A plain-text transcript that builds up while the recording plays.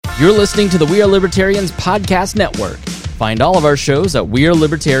You're listening to the We Are Libertarians Podcast Network. Find all of our shows at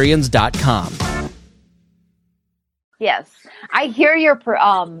wearelibertarians.com. Yes. I hear your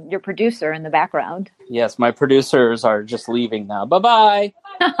producer in the background. Yes, my producers are just leaving now. Bye-bye.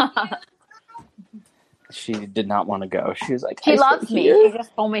 She did not want to go. She was like, she loves me. She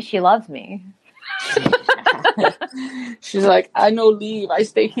just told me she loves me. She's like, I no leave. I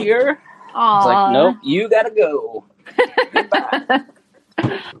stay here. Aww. I was like, nope, you gotta go. Goodbye.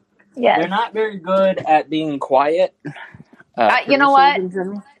 Yes. They're not very good at being quiet. You know what?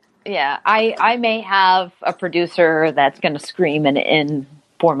 Yeah, I may have a producer that's going to scream in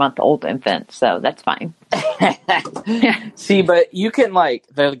 4-month-old infant, so that's fine. See, but you can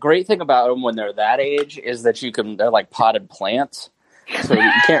the great thing about them when they're that age is that they're like potted plants, so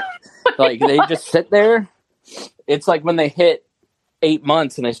you can't they just sit there. It's like when they hit 8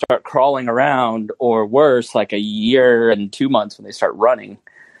 months and they start crawling around, or worse, like a year and 2 months when they start running,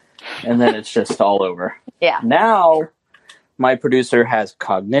 and then it's just all over. Yeah. Now, my producer has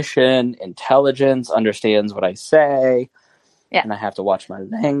cognition, intelligence, understands what I say, and I have to watch my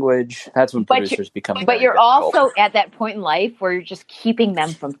language. That's when producers become. But you're difficult. also at that point in life where you're just keeping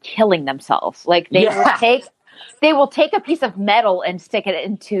them from killing themselves. Like they will take a piece of metal and stick it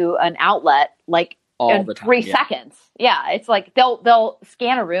into an outlet, like all in the time, 3 seconds. Yeah, it's like they'll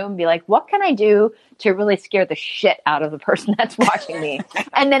scan a room and be like, what can I do to really scare the shit out of the person that's watching me?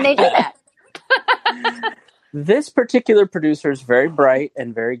 And then they do that. This particular producer is very bright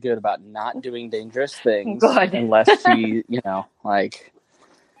and very good about not doing dangerous things. Good. Unless she, So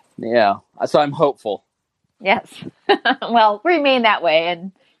I'm hopeful. Yes. Well, remain that way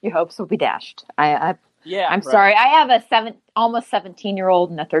and your hopes will be dashed. I'm right. sorry. I have a almost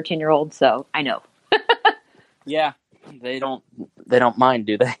 17-year-old and a 13-year-old, so I know. Yeah. They don't mind,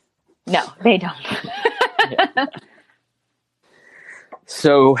 do they? No, they don't. Yeah.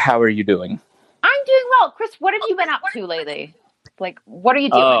 So how are you doing? I'm doing well. Chris, what have you been up to lately? Like, what are you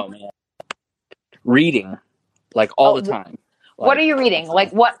doing? Oh, man. Reading, all the time. What are you reading?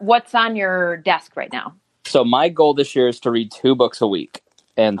 Like, what's on your desk right now? So my goal this year is to read 2 books a week.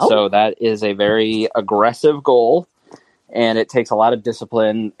 And so that is a very aggressive goal. And it takes a lot of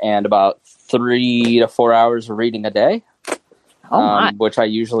discipline and about 3 to 4 hours of reading a day. Which I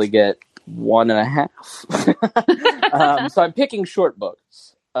usually get 1.5. So I'm picking short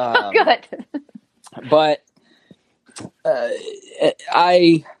books. Good. But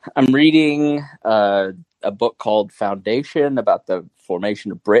I'm reading a book called Foundation about the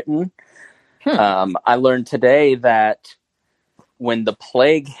formation of Britain. I learned today that when the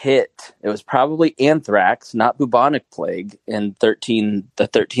plague hit, it was probably anthrax, not bubonic plague, in the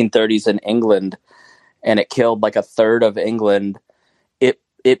 1330s in England, and it killed like a third of England.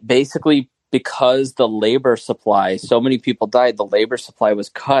 It basically, because the labor supply, so many people died, the labor supply was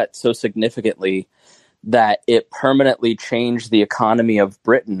cut so significantly that it permanently changed the economy of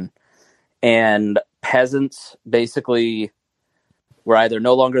Britain. And peasants basically were either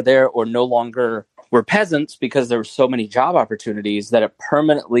no longer there or no longer were peasants because there were so many job opportunities that it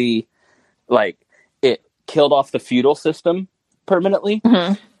permanently, it killed off the feudal system permanently.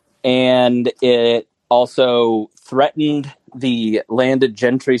 Mm-hmm. And it also threatened the landed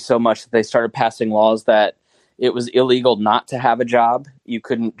gentry so much that they started passing laws that it was illegal not to have a job. You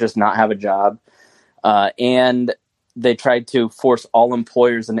couldn't just not have a job. And they tried to force all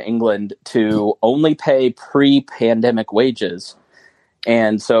employers in England to only pay pre-pandemic wages.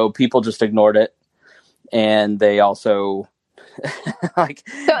 And so people just ignored it. And they also so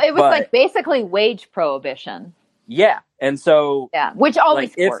it was basically wage prohibition. Yeah. And so which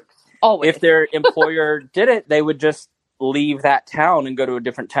always works. Always. If their employer did it, they would just leave that town and go to a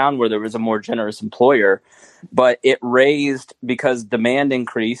different town where there was a more generous employer. But it raised, because demand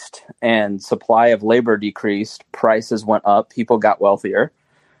increased and supply of labor decreased, prices went up, people got wealthier.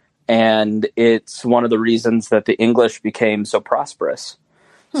 And it's one of the reasons that the English became so prosperous.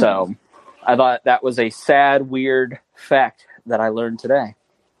 So I thought that was a sad, weird fact that I learned today.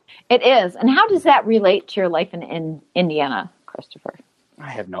 It is. And how does that relate to your life in Indiana, Christopher? I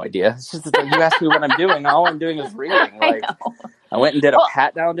have no idea. It's just that you asked me what I'm doing. All I'm doing is reading. I went and did a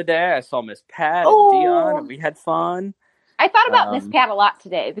Pat down today. I saw Miss Pat and Dion, and we had fun. I thought about Miss Pat a lot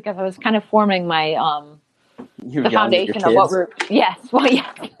today because I was kind of forming my the foundation of what we're. Yes, well,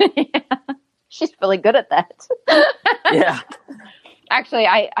 yeah, she's really good at that. Yeah. Actually,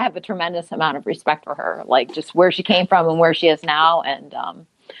 I have a tremendous amount of respect for her, just where she came from and where she is now, and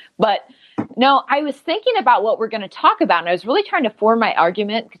but. No, I was thinking about what we're going to talk about, and I was really trying to form my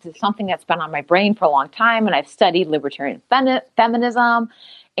argument because it's something that's been on my brain for a long time, and I've studied libertarian feminism,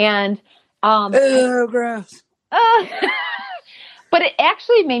 and gross. But it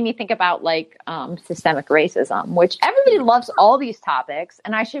actually made me think about like systemic racism, which everybody loves all these topics,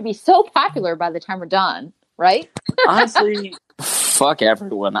 and I should be so popular by the time we're done, right? Honestly, fuck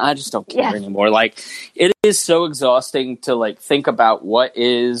everyone. I just don't care anymore. Like, it is so exhausting to like think about what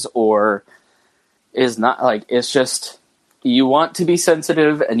is or is not. Like, it's just, you want to be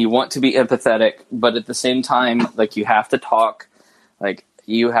sensitive and you want to be empathetic, but at the same time, like, you have to talk. Like,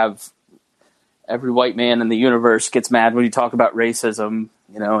 you have every white man in the universe gets mad when you talk about racism,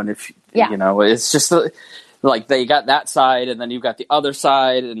 you know, and if, you know, it's just like they got that side and then you've got the other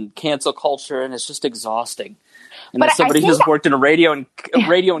side and cancel culture, and it's just exhausting. And as somebody who's worked in radio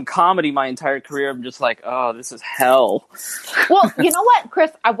and comedy my entire career, I'm just like, oh, this is hell. Well, you know what,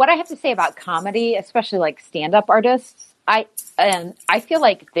 Chris, what I have to say about comedy, especially like stand-up artists, I feel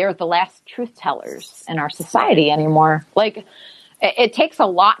like they're the last truth tellers in our society anymore. Like, it takes a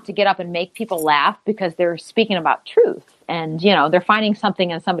lot to get up and make people laugh because they're speaking about truth, and, you know, they're finding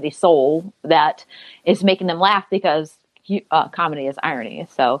something in somebody's soul that is making them laugh because comedy is irony.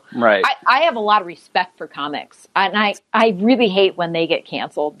 So right. I have a lot of respect for comics, and I really hate when they get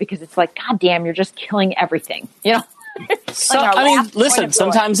canceled because it's like, God damn, you're just killing everything, you know? So, I mean, listen,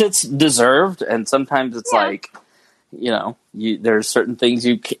 sometimes it's deserved and sometimes it's like, you know, there's certain things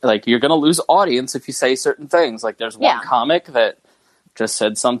you're going to lose audience if you say certain things. Like, there's one comic that just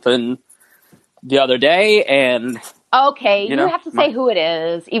said something the other day, and okay, you have to say who it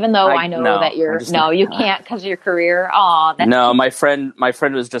is, even though I know that you're you can't because of your career. Oh, no, my friend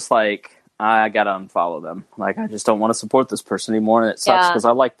was just like, I gotta unfollow them. Like, I just don't want to support this person anymore, and it sucks because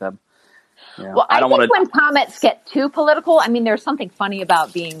I like them. You know, well, I think when comments get too political, I mean, there's something funny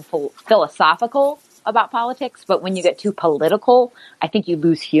about being philosophical about politics, but when you get too political, I think you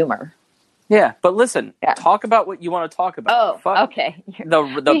lose humor. Yeah, but listen, talk about what you want to talk about. Oh, okay.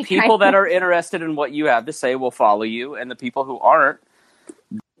 The people that are interested in what you have to say will follow you, and the people who aren't,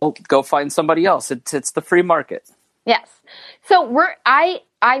 will go find somebody else. It's the free market. Yes. So I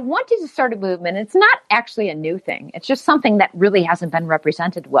wanted to start a movement. It's not actually a new thing. It's just something that really hasn't been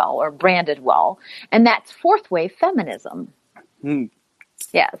represented well or branded well, and that's fourth wave feminism.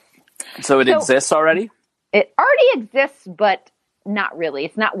 Yes. So it exists already? It already exists, but not really.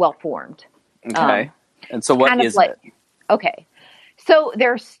 It's not well formed. Okay. And so what is it? Okay. So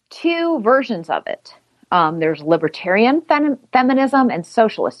there's two versions of it. There's libertarian feminism and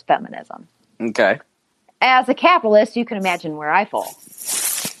socialist feminism. Okay. As a capitalist, you can imagine where I fall.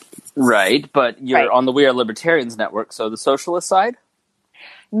 Right, but you're on the We Are Libertarians network, so the socialist side?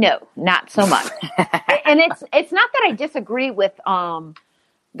 No, not so much. And it's not that I disagree with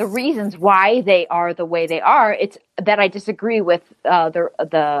the reasons why they are the way they are. It's that I disagree with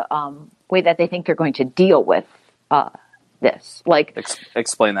the way that they think they're going to deal with this. Like,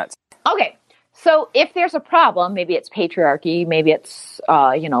 explain that. Okay, so if there's a problem, maybe it's patriarchy, maybe it's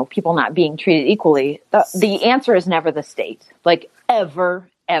people not being treated equally. The answer is never the state, like ever,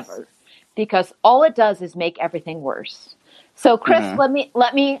 because all it does is make everything worse. So, Chris, let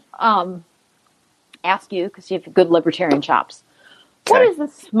me ask you, because you have good libertarian chops. Okay. What is the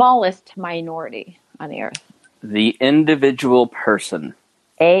smallest minority on the earth? The individual person.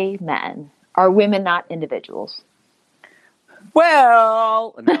 Amen. Are women not individuals?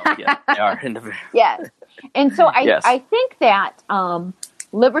 Well, no, yeah, they are individuals. Yes. And so I think that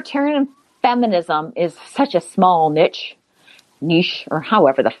libertarian feminism is such a small niche, or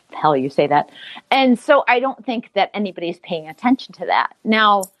however the hell you say that. And so I don't think that anybody's paying attention to that.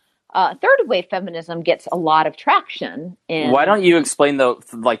 Now, third wave feminism gets a lot of traction. Why don't you explain the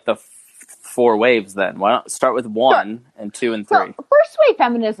four waves then? Why not start with one and two and three? Well, first wave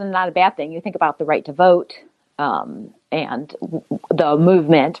feminism is not a bad thing. You think about the right to vote and the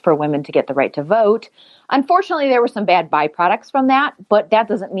movement for women to get the right to vote. Unfortunately, there were some bad byproducts from that, but that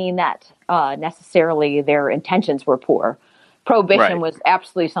doesn't mean that necessarily their intentions were poor. Prohibition was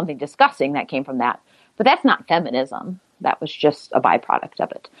absolutely something disgusting that came from that, but that's not feminism. That was just a byproduct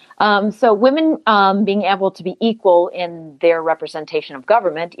of it. So women being able to be equal in their representation of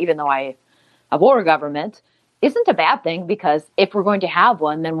government, even though I abhor government, isn't a bad thing, because if we're going to have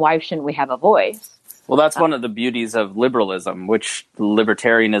one, then why shouldn't we have a voice? Well, that's one of the beauties of liberalism, which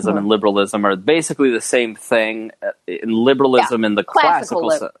libertarianism and liberalism are basically the same thing. In liberalism in the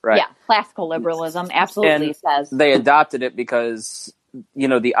classical right? Yeah, classical liberalism absolutely says. They adopted it because,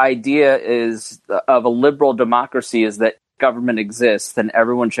 the idea is of a liberal democracy is that government exists, then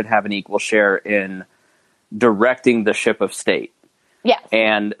everyone should have an equal share in directing the ship of state. Yes.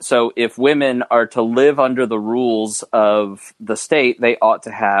 And so if women are to live under the rules of the state, they ought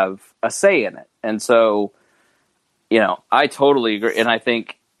to have a say in it. And so, I totally agree. And I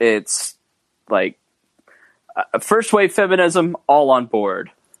think it's like, First wave feminism, all on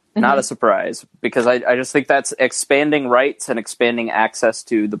board. Not a surprise, because I just think that's expanding rights and expanding access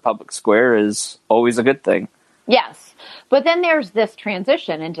to the public square is always a good thing. Yes. But then there's this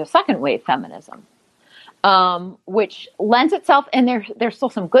transition into second wave feminism, which lends itself, and there's still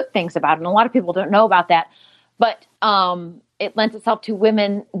some good things about it, and a lot of people don't know about that, but it lends itself to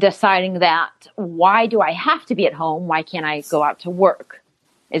women deciding that, why do I have to be at home? Why can't I go out to work?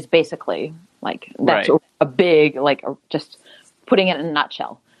 Is basically like, that's Right. a big, like, just putting it in a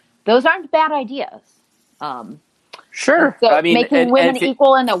nutshell. Those aren't bad ideas. Sure. So I mean, making women if you-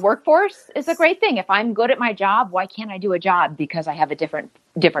 equal in the workforce is a great thing. If I'm good at my job, why can't I do a job? Because I have a different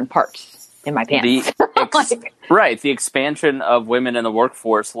parts in my pants. Right. The expansion of women in the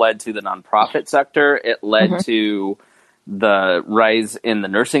workforce led to the nonprofit sector. It led to the rise in the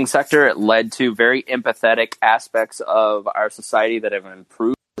nursing sector. It led to very empathetic aspects of our society that have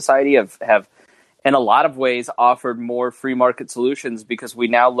improved society, have in a lot of ways offered more free market solutions, because we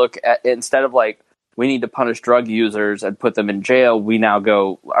now look at, instead of like, we need to punish drug users and put them in jail, we now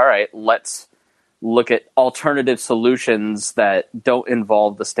go, all right, let's look at alternative solutions that don't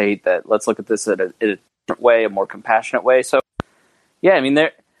involve the state, that let's look at this in a different way, a more compassionate way. So yeah, I mean,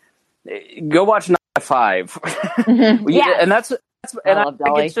 go watch 9 to 5. Yes. And that's and I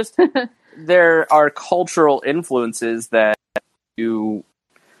think it's just, there are cultural influences that here's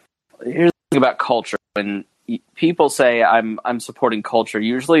the thing about culture. When people say I'm supporting culture,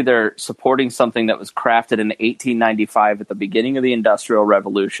 usually they're supporting something that was crafted in 1895 at the beginning of the Industrial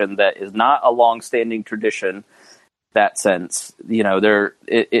Revolution that is not a long-standing tradition in that sense. You know,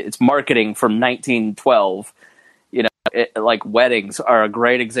 it's marketing from 1912. You know, like weddings are a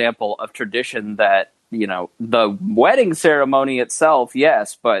great example of tradition that, you know, the wedding ceremony itself,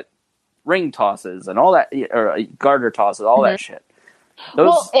 yes, but ring tosses and all that, or garter tosses, all that shit.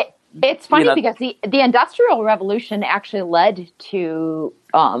 It's funny because the Industrial Revolution actually led to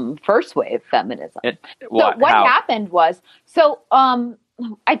first wave feminism. What happened was,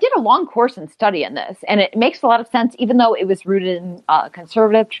 I did a long course in studying this, and it makes a lot of sense, even though it was rooted in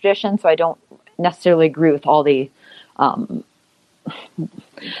conservative tradition, so I don't necessarily agree with all the,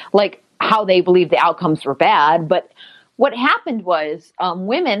 like, how they believe the outcomes were bad, but what happened was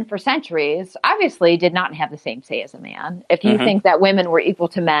women for centuries obviously did not have the same say as a man. If you think that women were equal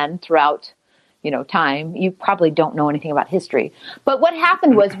to men throughout, time, you probably don't know anything about history. But what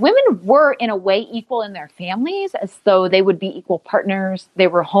happened was women were in a way equal in their families, as though they would be equal partners. They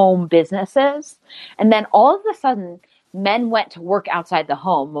were home businesses. And then all of a sudden, men went to work outside the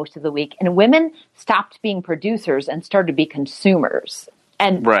home most of the week, and women stopped being producers and started to be consumers.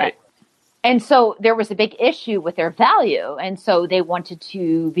 And so there was a big issue with their value. And so they wanted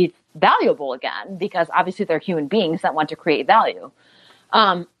to be valuable again, because obviously they're human beings that want to create value.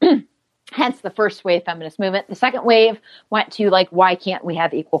 Hence the first wave feminist movement. The second wave went to, like, why can't we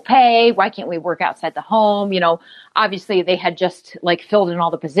have equal pay? Why can't we work outside the home? Obviously they had just, like, filled in all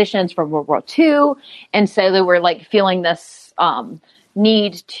the positions from World War II. And so they were, like, feeling this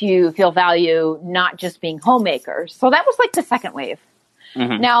need to feel value, not just being homemakers. So that was, like, the second wave.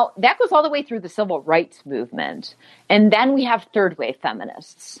 Now, that goes all the way through the civil rights movement. And then we have third wave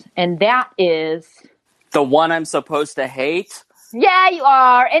feminists. And that is... the one I'm supposed to hate? Yeah, you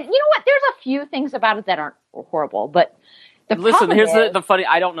are. And you know what? There's a few things about it that aren't horrible. But here's the funny...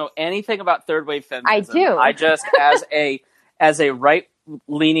 I don't know anything about third wave feminism. I do. I just, as a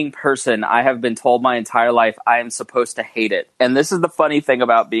right-leaning person, I have been told my entire life I am supposed to hate it. And this is the funny thing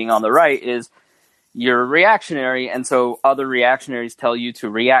about being on the right is... you're reactionary, and so other reactionaries tell you to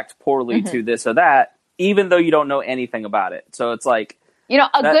react poorly to this or that, even though you don't know anything about it. So it's like...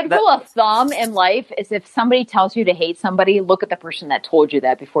 a good rule of thumb in life is, if somebody tells you to hate somebody, look at the person that told you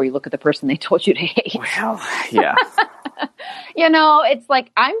that before you look at the person they told you to hate. Well, yeah. It's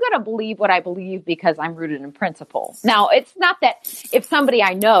like, I'm going to believe what I believe because I'm rooted in principle. Now, it's not that if somebody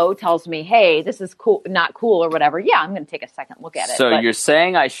I know tells me, hey, this is cool, not cool or whatever, yeah, I'm going to take a second look at it. So you're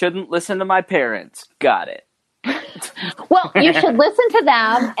saying I shouldn't listen to my parents. Got it. Well, you should listen to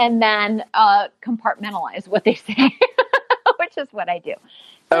them and then compartmentalize what they say, which is what I do.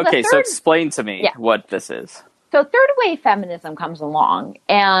 So explain to me what this is. So third wave feminism comes along,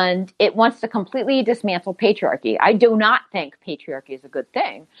 and it wants to completely dismantle patriarchy. I do not think patriarchy is a good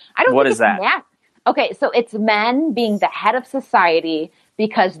thing. What is that? Okay, so it's men being the head of society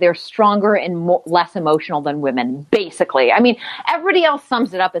because they're stronger and less emotional than women, basically. I mean, everybody else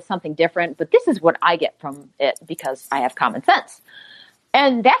sums it up as something different, but this is what I get from it because I have common sense.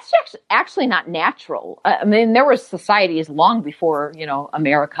 And that's actually not natural. I mean, there were societies long before,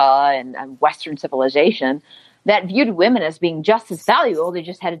 America and Western civilization that viewed women as being just as valuable. They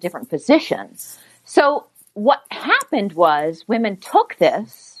just had a different position. So what happened was women took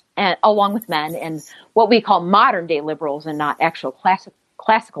this, and along with men and what we call modern day liberals and not actual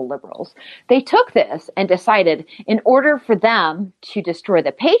classical liberals, they took this and decided in order for them to destroy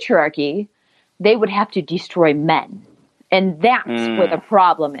the patriarchy, they would have to destroy men. And that's where the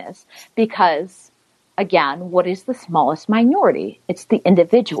problem is. Because, again, what is the smallest minority? It's the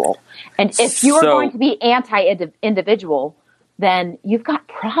individual. And if you are going to be anti-individual, then you've got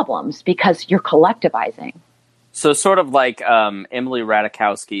problems because you're collectivizing. So sort of like Emily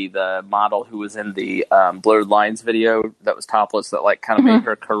Ratajkowski, the model who was in the Blurred Lines video that was topless, that like kind of made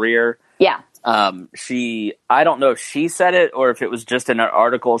her career. Yeah. I don't know if she said it or if it was just in an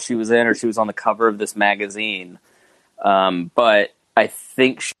article she was in or she was on the cover of this magazine. But I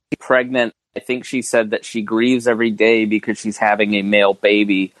think she's pregnant. I think she said that she grieves every day because she's having a male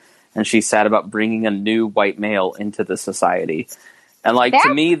baby, and she's sad about bringing a new white male into the society. And like,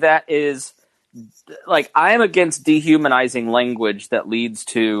 to me, that is like, I am against dehumanizing language that leads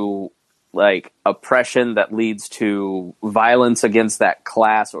to like oppression, that leads to violence against that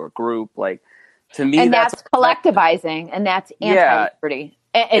class or group. Like, to me, and that's collectivizing, and that's anti-liberty.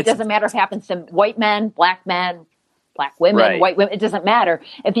 It doesn't matter if it happens to white men, black women, white women. It doesn't matter.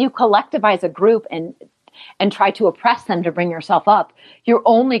 If you collectivize a group and try to oppress them to bring yourself up, you're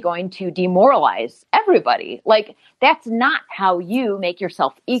only going to demoralize everybody. Like, that's not how you make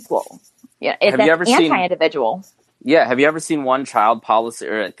yourself equal. Yeah, that's anti-individual. Have you ever seen One Child Policy?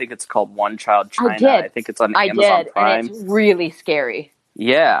 Or I think it's called One Child China. I think it's on Amazon Prime. And it's really scary.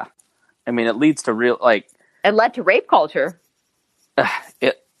 Yeah. I mean, it leads to real, like... It led to rape culture.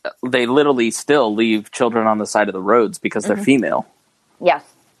 They literally still leave children on the side of the roads because they're female. Yes.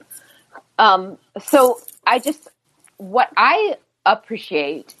 So what I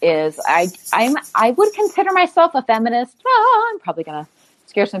appreciate is I would consider myself a feminist. Well, I'm probably going to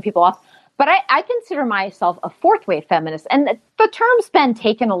scare some people off, but I consider myself a fourth wave feminist. And the term's been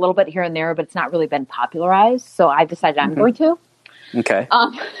taken a little bit here and there, but it's not really been popularized. So I've decided I'm going to. Okay.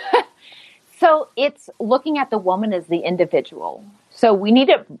 So it's looking at the woman as the individual. So we need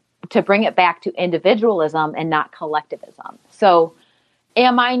to bring it back to individualism and not collectivism. So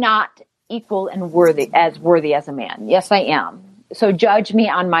am I not equal and worthy as a man? Yes, I am. So judge me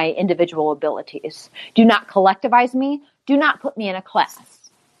on my individual abilities. Do not collectivize me. Do not put me in a class.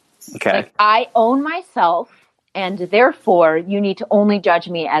 Okay. Like, I own myself, and therefore you need to only judge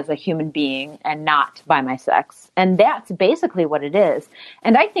me as a human being and not by my sex. And that's basically what it is.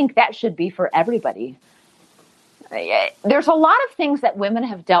 And I think that should be for everybody. There's a lot of things that women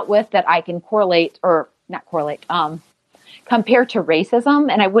have dealt with that I can compare to racism.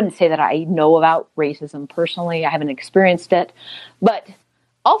 And I wouldn't say that I know about racism personally. I haven't experienced it. But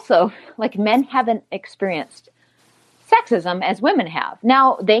also, like, men haven't experienced sexism as women have.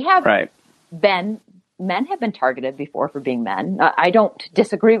 Now, they have men have been targeted before for being men. I don't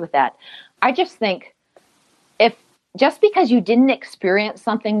disagree with that. I just think just because you didn't experience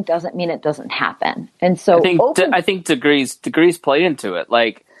something doesn't mean it doesn't happen. And so I think degrees play into it.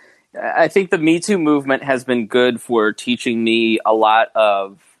 Like, I think the Me Too movement has been good for teaching me a lot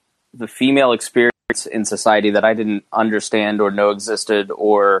of the female experience in society that I didn't understand or know existed.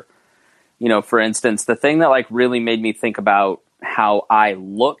 Or, you know, for instance, the thing that like really made me think about how I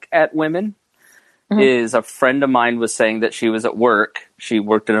look at women is a friend of mine was saying that she was at work. She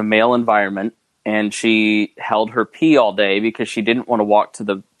worked in a male environment, and she held her pee all day because she didn't want to walk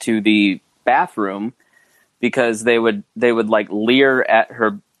to the bathroom because they would like leer at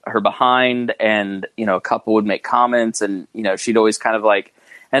her behind, and, you know, a couple would make comments, and, you know, she'd always kind of like,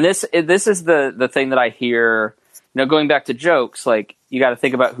 and this is the thing that I hear, you know, going back to jokes, like, you got to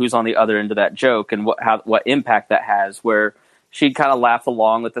think about who's on the other end of that joke and what impact that has, where she'd kind of laugh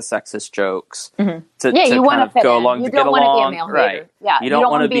along with the sexist jokes to you kind of go along, you to get along. Right. Yeah. You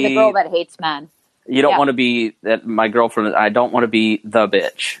don't want to be the girl that hates men. You don't want to be that. My girlfriend, I don't want to be the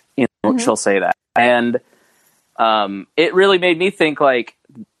bitch. You know, she'll say that. And it really made me think, like,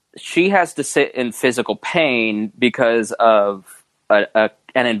 she has to sit in physical pain because of an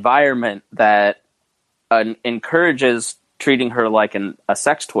environment that encourages treating her like a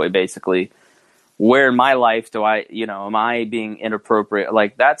sex toy, basically. Where in my life am I being inappropriate?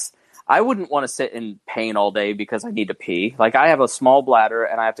 Like, I wouldn't want to sit in pain all day because I need to pee. Like, I have a small bladder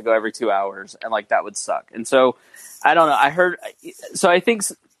and I have to go every 2 hours, and like, that would suck. And so, I don't know. I think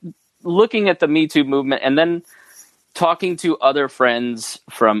looking at the Me Too movement and then talking to other friends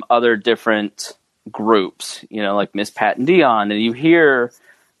from other different groups, you know, like Miss Pat and Dion, and you hear,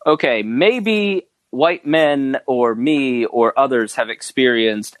 okay, maybe white men or me or others have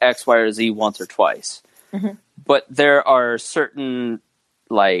experienced X, Y, or Z once or twice. But there are certain,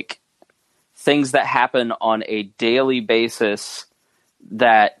 like, things that happen on a daily basis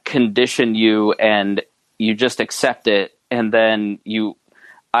that condition you, and you just accept it, and then you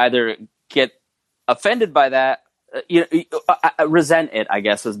either get offended by that, resent it, I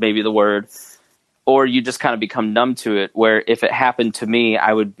guess is maybe the word, or you just kind of become numb to it, where if it happened to me,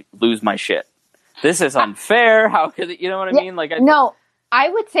 I would lose my shit. This is unfair. How could it, you know what I mean? Like, I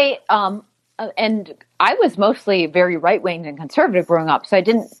would say, and I was mostly very right-wing and conservative growing up, so I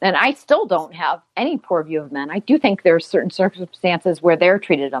didn't, and I still don't have any poor view of men. I do think there's certain circumstances where they're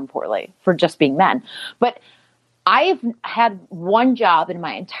treated unpoorly for just being men. But I've had one job in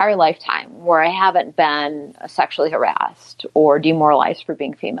my entire lifetime where I haven't been sexually harassed or demoralized for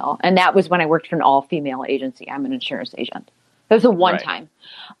being female. And that was when I worked for an all-female agency. I'm an insurance agent. It was a one time.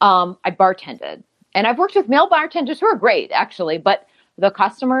 I bartended. And I've worked with male bartenders who are great, actually. But the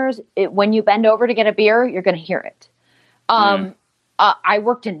customers, when you bend over to get a beer, you're going to hear it. I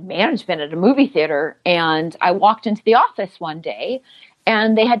worked in management at a movie theater, and I walked into the office one day,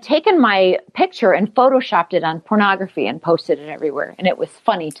 and they had taken my picture and photoshopped it on pornography and posted it everywhere. And it was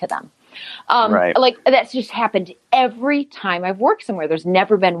funny to them. Like, that's just happened every time I've worked somewhere. There's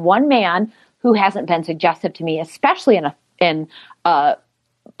never been one man who hasn't been suggestive to me, especially in a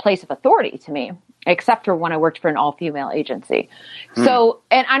place of authority to me, except for when I worked for an all-female agency. So,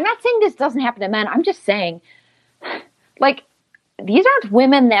 and I'm not saying this doesn't happen to men. I'm just saying, like, these aren't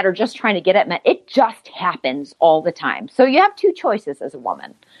women that are just trying to get at men. It just happens all the time. So you have two choices as a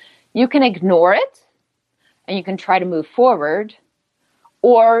woman. You can ignore it and you can try to move forward,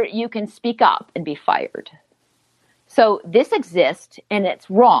 or you can speak up and be fired. So this exists and it's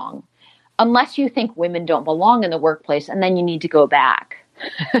wrong unless you think women don't belong in the workplace, and then you need to go back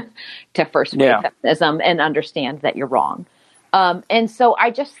to first wave feminism and understand that you're wrong. And so I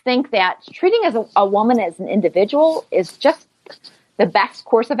just think that treating as a woman as an individual is just the best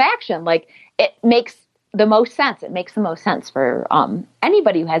course of action. Like, it makes the most sense. It makes the most sense for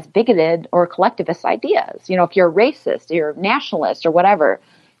anybody who has bigoted or collectivist ideas. You know, if you're a racist, you're a nationalist or whatever,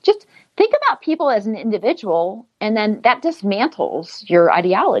 just think about people as an individual, and then that dismantles your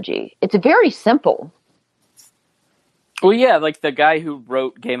ideology. It's very simple. Well, yeah, like the guy who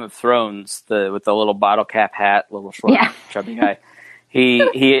wrote Game of Thrones, with the little bottle cap hat, little short, chubby guy.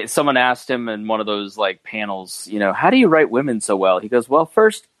 Someone asked him in one of those like panels, you know, how do you write women so well? He goes, well,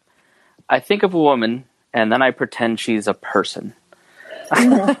 first I think of a woman and then I pretend she's a person.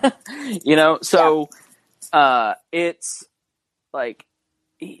 You know, so it's like,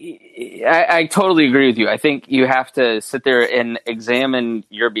 I totally agree with you. I think you have to sit there and examine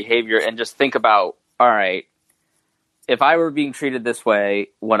your behavior and just think about, all right, if I were being treated this way,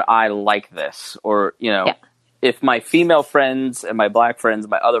 would I like this? Or, you know, if my female friends and my black friends,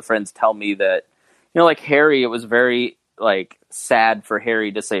 my other friends tell me that, you know, like Harry, it was very like sad for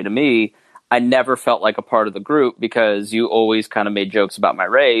Harry to say to me, I never felt like a part of the group because you always kind of made jokes about my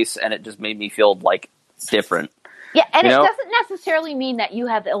race, and it just made me feel like different. Yeah, and it doesn't necessarily mean that you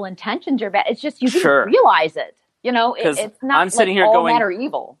have ill intentions or bad. It's just you didn't realize it. You know, it's not I'm sitting here all going, bad or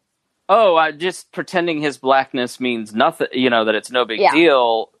evil. Oh, I just pretending his blackness means nothing, you know, that it's no big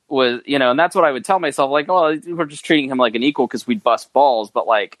deal was, you know, and that's what I would tell myself, like, oh, we're just treating him like an equal because we'd bust balls. But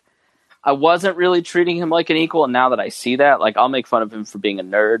like, I wasn't really treating him like an equal. And now that I see that, like, I'll make fun of him for being a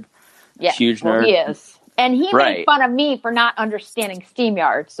nerd. Yeah, huge nerd. He is. And he made fun of me for not understanding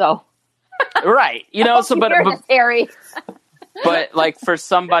SteamYard. So, right. You know, so, but Harry. But like for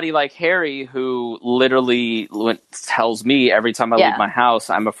somebody like Harry, who literally tells me every time I leave my house,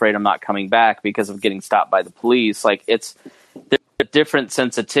 I'm afraid I'm not coming back because of getting stopped by the police. Like, there's a different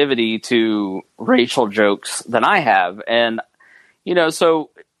sensitivity to racial jokes than I have. And, you know, so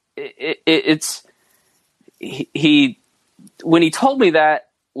it's, when he told me that,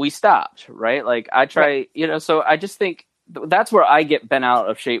 we stopped, right? Like, I try, you know, so I just think that's where I get bent out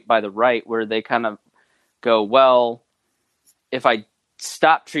of shape by the right, where they kind of go, well, if I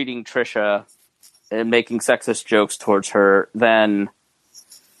stop treating Trisha and making sexist jokes towards her, then,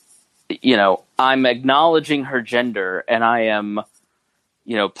 you know, I'm acknowledging her gender, and I am,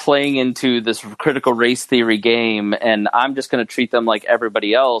 you know, playing into this critical race theory game, and I'm just going to treat them like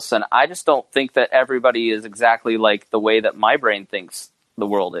everybody else. And I just don't think that everybody is exactly like the way that my brain thinks the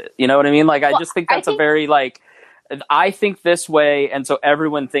world is. You know what I mean? Like, I just think that's a very, like, I think this way, and so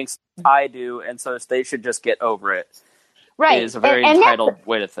everyone thinks I do, and so they should just get over it. Right. Is a very entitled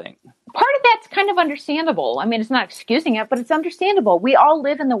way to think. Part of that's kind of understandable. I mean, it's not excusing it, but it's understandable. We all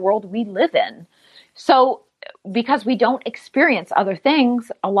live in the world we live in. So because we don't experience other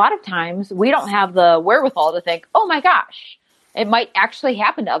things, a lot of times we don't have the wherewithal to think, oh my gosh, it might actually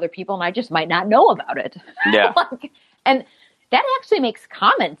happen to other people and I just might not know about it. Yeah. And that actually makes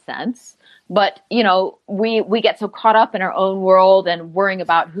common sense. But, you know, we get so caught up in our own world and worrying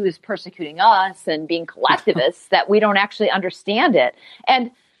about who is persecuting us and being collectivists that we don't actually understand it.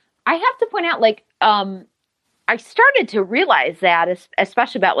 And I have to point out, like, I started to realize that,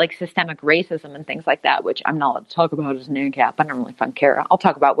 especially about like systemic racism and things like that, which I'm not allowed to talk about as an ANCAP. I don't really fucking care. I'll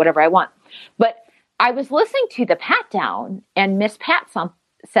talk about whatever I want. But I was listening to the Pat Down, and Miss Pat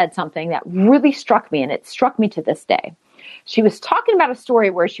said something that really struck me, and it struck me to this day. She was talking about a story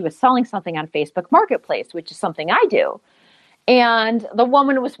where she was selling something on Facebook Marketplace, which is something I do. And the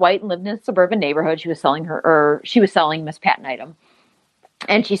woman was white and lived in a suburban neighborhood. She was selling Miss Pat an item.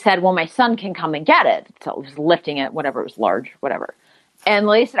 And she said, well, my son can come and get it. So it was lifting it, whatever, it was large, whatever. And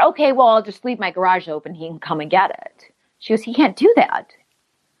the lady said, okay, well, I'll just leave my garage open. He can come and get it. She goes, he can't do that.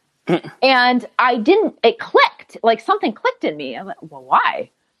 And it clicked, like something clicked in me. I went, well,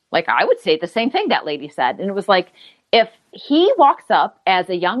 why? Like, I would say the same thing that lady said. And it was like, if he walks up as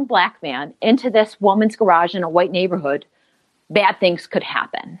a young black man into this woman's garage in a white neighborhood, bad things could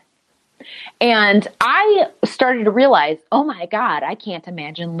happen. And I started to realize, oh my God, I can't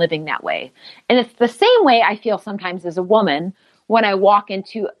imagine living that way. And it's the same way I feel sometimes as a woman when I walk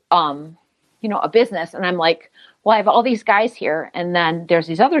into, a business and I'm like, well, I have all these guys here. And then there's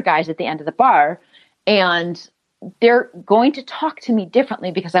these other guys at the end of the bar, and they're going to talk to me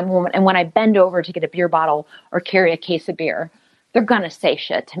differently because I'm a woman. And when I bend over to get a beer bottle or carry a case of beer, they're going to say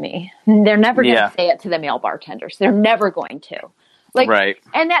shit to me. They're never going to say it to the male bartenders. They're never going to. Like, right.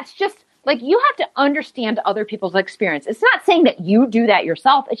 And that's just like, you have to understand other people's experience. It's not saying that you do that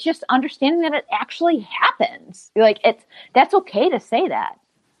yourself. It's just understanding that it actually happens. Like, that's okay to say that.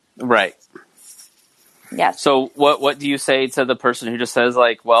 Right. Yes. So what do you say to the person who just says,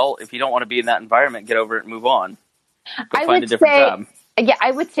 like, well, if you don't want to be in that environment, get over it and move on. Go find a different job. Yeah,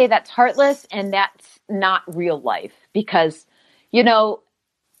 I would say that's heartless and that's not real life because,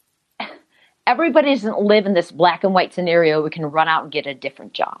 everybody doesn't live in this black and white scenario. We can run out and get a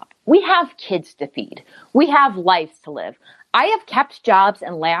different job. We have kids to feed. We have lives to live. I have kept jobs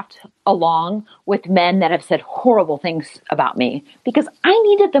and laughed along with men that have said horrible things about me because I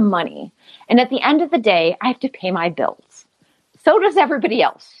needed the money. And at the end of the day, I have to pay my bills. So does everybody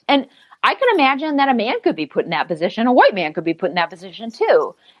else. And I can imagine that a man could be put in that position. A white man could be put in that position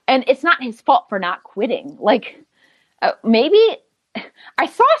too. And it's not his fault for not quitting. Like, maybe I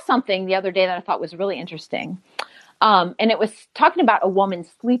saw something the other day that I thought was really interesting. And it was talking about a woman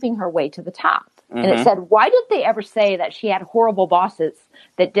sleeping her way to the top. And it said, why did they ever say that she had horrible bosses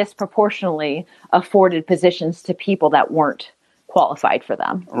that disproportionately afforded positions to people that weren't qualified for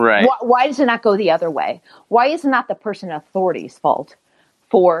them? Right. Why does it not go the other way? Why is it not the person in authority's fault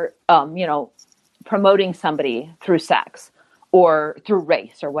for, promoting somebody through sex or through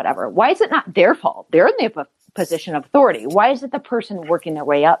race or whatever? Why is it not their fault? They're in the position of authority. Why is it the person working their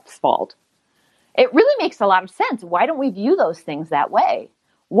way up's fault? It really makes a lot of sense. Why don't we view those things that way?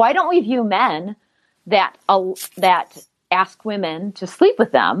 Why don't we view men that ask women to sleep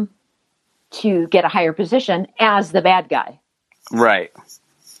with them to get a higher position as the bad guy? Right.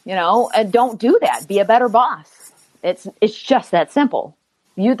 And don't do that. Be a better boss. It's just that simple.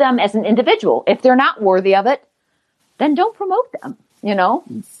 View them as an individual. If they're not worthy of it, then don't promote them,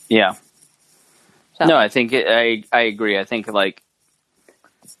 Yeah. So. No, I think I agree. I think like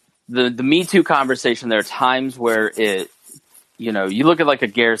the Me Too conversation, there are times where you look at like a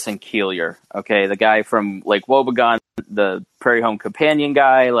Garrison Keillor, okay, the guy from like Wobegon, the Prairie Home Companion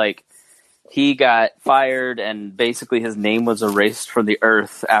guy, like he got fired and basically his name was erased from the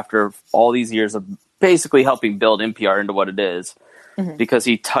earth after all these years of basically helping build NPR into what it is because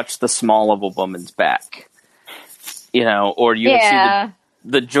he touched the small of a woman's back, or you see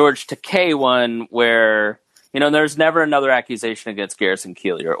the George Takei one where, there's never another accusation against Garrison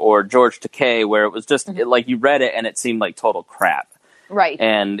Keillor or George Takei where it was just like you read it and it seemed like total crap. Right.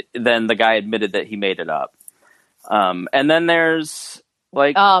 And then the guy admitted that he made it up. And then there's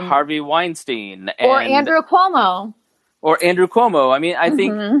like Harvey Weinstein. Or Andrew Cuomo. I mean, I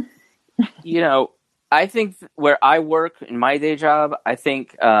think, I think where I work in my day job, I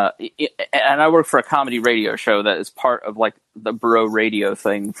think, and I work for a comedy radio show that is part of like the Bro Radio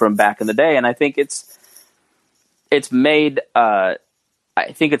thing from back in the day. And I think it's made the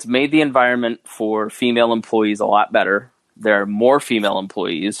environment for female employees a lot better. There are more female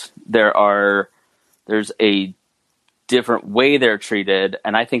employees. There's a different way they're treated.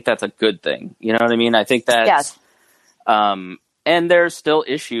 And I think that's a good thing. You know what I mean? I think that's, yes. And there's still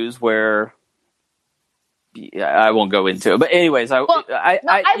issues where, I won't go into it, but anyways,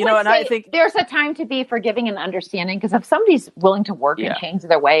 I think there's a time to be forgiving and understanding because if somebody's willing to work and change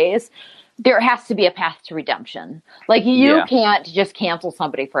their ways, there has to be a path to redemption. Like, you can't just cancel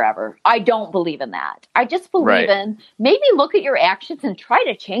somebody forever. I don't believe in that. I just believe in maybe look at your actions and try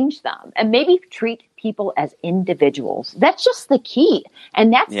to change them, and maybe treat people as individuals. That's just the key.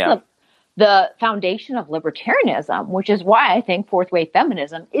 And that's the foundation of libertarianism, which is why I think fourth wave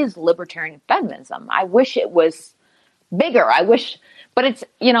feminism is libertarian feminism. I wish it was bigger. But it's,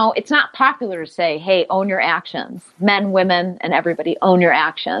 it's not popular to say, hey, own your actions. Men, women, and everybody own your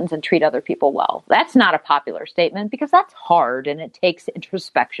actions and treat other people well. That's not a popular statement because that's hard and it takes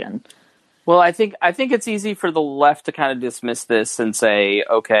introspection. Well, I think it's easy for the left to kind of dismiss this and say,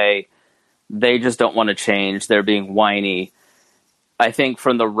 okay, they just don't want to change. They're being whiny. I think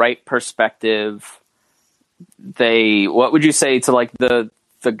from the right perspective, what would you say to like the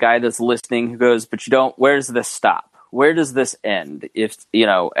guy that's listening who goes, but where does this stop? Where does this end? If,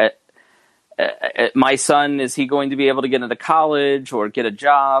 my son, is he going to be able to get into college or get a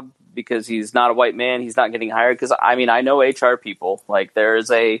job because he's not a white man? He's not getting hired. Because I know HR people, like there is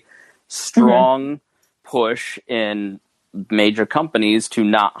a strong push in major companies to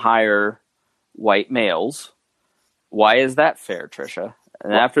not hire white males. Why is that fair, Trisha?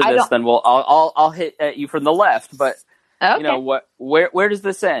 And after this, then I'll hit at you from the left. But where does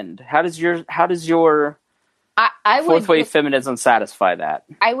this end? How does your fourth wave feminism satisfy that?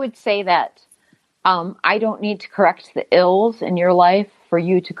 I would say that I don't need to correct the ills in your life for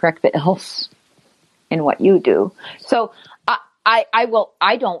you to correct the ills in what you do. So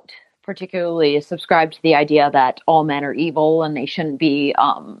I don't particularly subscribe to the idea that all men are evil and they shouldn't be,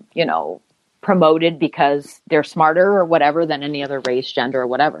 promoted because they're smarter or whatever than any other race, gender, or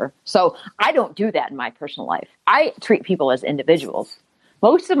whatever. So I don't do that in my personal life. I treat people as individuals.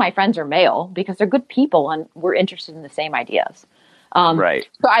 Most of my friends are male because they're good people and we're interested in the same ideas. Right.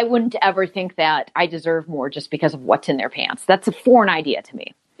 So I wouldn't ever think that I deserve more just because of what's in their pants. That's a foreign idea to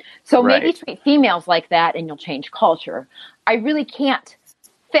me. So maybe treat females like that and you'll change culture. I really can't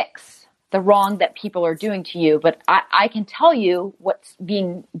fix the wrong that people are doing to you, but I can tell you what's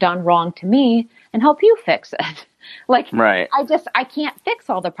being done wrong to me and help you fix it. I can't fix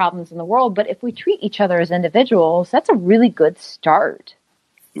all the problems in the world, but if we treat each other as individuals, that's a really good start.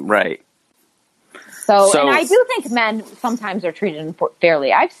 Right. So and I do think men sometimes are treated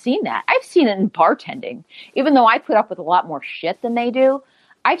unfairly. I've seen that. I've seen it in bartending. Even though I put up with a lot more shit than they do,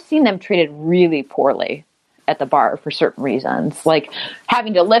 I've seen them treated really poorly at the bar for certain reasons, like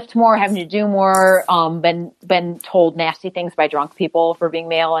having to lift more, having to do more, been told nasty things by drunk people for being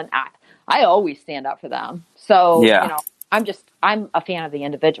male. And I always stand up for them. So, I'm a fan of the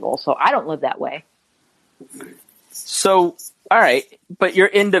individual, so I don't live that way. So, all right, but your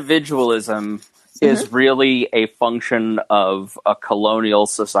individualism is really a function of a colonial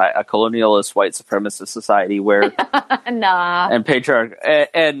society, a colonialist white supremacist society where and patriarch.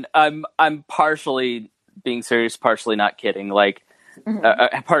 And I'm partially being serious, partially not kidding. Like,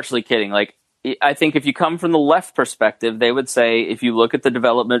 partially kidding. Like, I think if you come from the left perspective, they would say if you look at the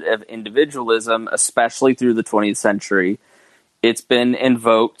development of individualism, especially through the 20th century, it's been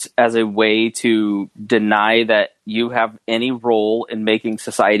invoked as a way to deny that you have any role in making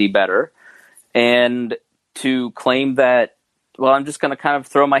society better, and to claim that, well, I'm just going to kind of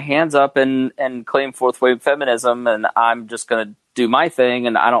throw my hands up and claim fourth wave feminism, and I'm just going to do my thing,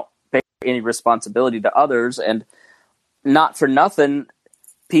 and I don't pay any responsibility to others. And not for nothing,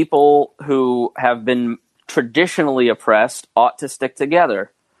 people who have been traditionally oppressed ought to stick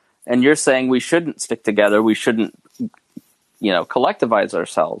together. And you're saying we shouldn't stick together. We shouldn't, collectivize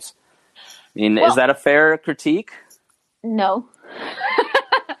ourselves. I mean, is that a fair critique? No.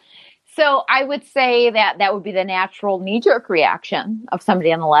 So I would say that would be the natural knee-jerk reaction of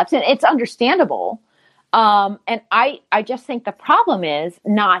somebody on the left. And it's understandable. And I just think the problem is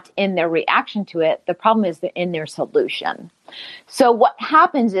not in their reaction to it. The problem is in their solution. So what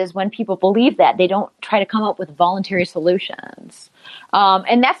happens is when people believe that, they don't try to come up with voluntary solutions.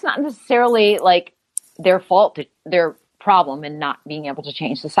 And that's not necessarily like their fault, their problem in not being able to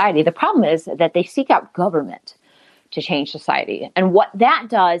change society. The problem is that they seek out government to change society. And what that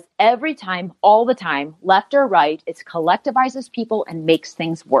does every time, all the time, left or right, is collectivizes people and makes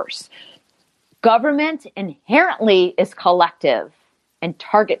things worse. Government inherently is collective and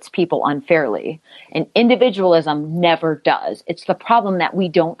targets people unfairly. And individualism never does. It's the problem that we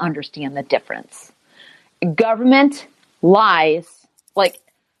don't understand the difference. Government lies, like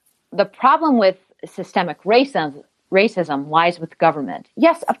the problem with systemic racism lies with government.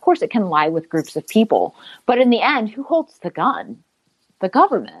 Yes, of course it can lie with groups of people. But in the end, who holds the gun? The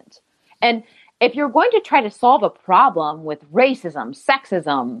government. And if you're going to try to solve a problem with racism,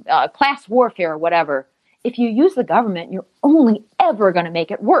 sexism, class warfare, or whatever, if you use the government, you're only ever going to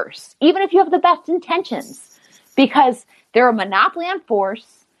make it worse, even if you have the best intentions, because they're a monopoly on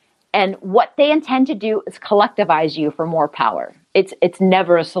force, and what they intend to do is collectivize you for more power. It's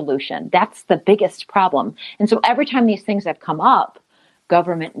never a solution. That's the biggest problem. And so every time these things have come up,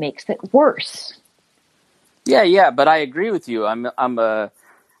 government makes it worse. Yeah, but I agree with you. I'm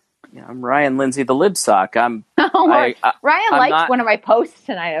Ryan Lindsay, the libsock. Ryan liked not, one of my posts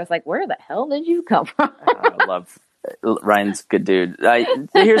tonight. I was like, where the hell did you come from? I love Ryan's a good dude.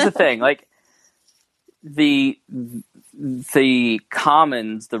 Here's the thing, like the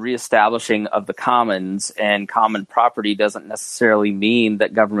commons, the reestablishing of the commons and common property doesn't necessarily mean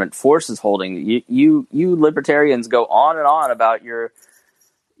that government force is holding you libertarians go on and on about your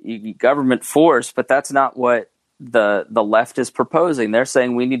government force, but that's not what the left is proposing. They're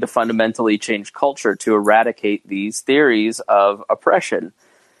saying we need to fundamentally change culture to eradicate these theories of oppression.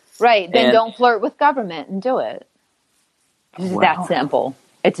 Right. Then don't flirt with government and do it. It's that simple.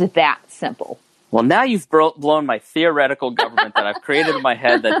 It's that simple. Well, now you've blown my theoretical government that I've created in my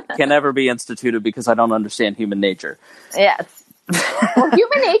head that can never be instituted because I don't understand human nature. Yes. Well,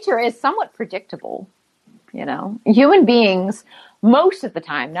 human nature is somewhat predictable. You know, human beings, most of the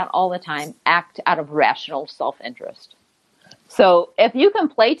time, not all the time, act out of rational self-interest. So if you can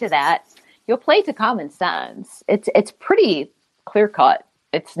play to that, you'll play to common sense. It's pretty clear-cut.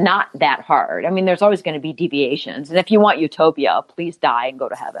 It's not that hard. I mean, there's always going to be deviations. And if you want utopia, please die and go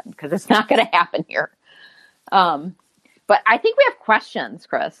to heaven, because it's not going to happen here. But I think we have questions,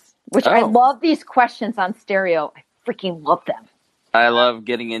 Chris, which I love these questions on stereo. I freaking love them. I love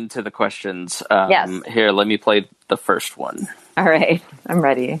getting into the questions. Yes. Here, let me play the first one. All right. I'm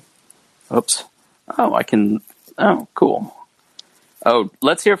ready. Oops. Oh, I can. Oh, cool. Oh,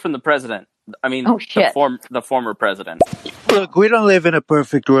 let's hear from the president. I mean, the former president. Look, we don't live in a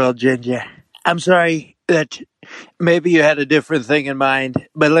perfect world, Ginger. I'm sorry that maybe you had a different thing in mind,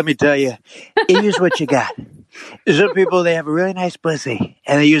 but let me tell you, use what you got. Some people, they have a really nice pussy,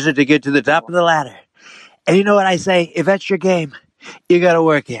 and they use it to get to the top of the ladder. And you know what I say? If that's your game, you got to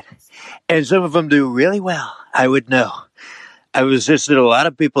work it. And some of them do really well. I would know. I've assisted a lot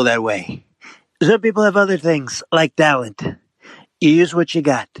of people that way. Some people have other things, like talent. You use what you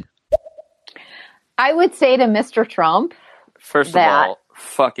got. I would say to Mr. Trump, first of all,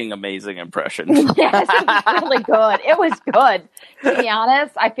 fucking amazing impression. Yes, it was really good. It was good. To be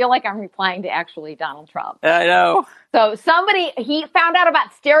honest, I feel like I'm replying to actually Donald Trump. I know. So he found out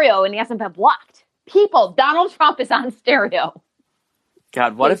about stereo and he hasn't been blocked. People, Donald Trump is on stereo.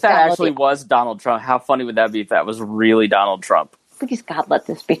 God, what if that actually was Donald Trump? How funny would that be if that was really Donald Trump? Please, God, let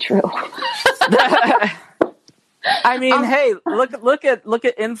this be true. I mean, hey, look at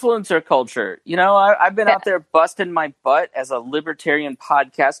influencer culture. You know, I've been out there busting my butt as a libertarian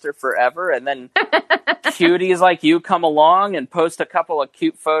podcaster forever, and then cuties like you come along and post a couple of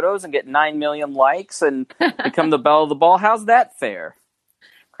cute photos and get 9 million likes and become the belle of the ball. How's that fair?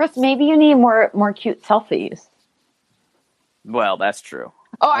 Chris, maybe you need more cute selfies. Well, that's true.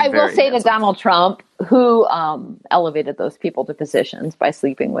 Oh, I will say to Donald Trump, who elevated those people to positions by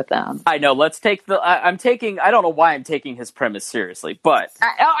sleeping with them. I know. Let's take I don't know why I'm taking his premise seriously, but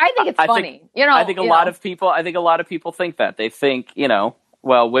I think it's funny. I think a lot of people think that. They think,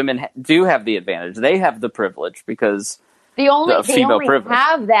 women do have the advantage. They have the privilege because they only privilege.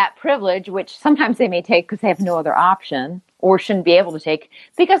 have that privilege, which sometimes they may take because they have no other option or shouldn't be able to take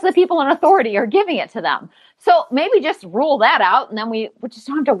because the people in authority are giving it to them. So maybe just rule that out, and then we just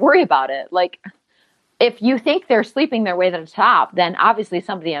don't have to worry about it. Like, if you think they're sleeping their way to the top, then obviously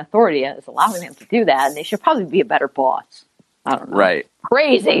somebody in authority is allowing them to do that, and they should probably be a better boss. I don't know. Right.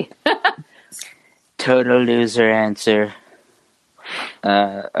 Crazy. Total loser answer.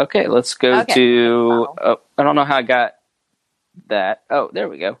 Okay, let's go to... Oh, I don't know how I got that. Oh, there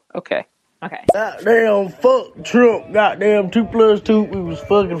we go. Okay. Goddamn, fuck Trump. Goddamn, 2 + 2 was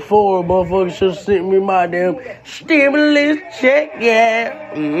fucking 4. Motherfucker should have sent me my damn stimulus check,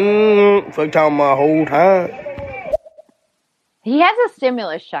 yeah. Fuck talking my whole time. He has a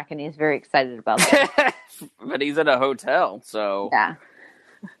stimulus check, and he's very excited about that. But he's at a hotel, so... Yeah.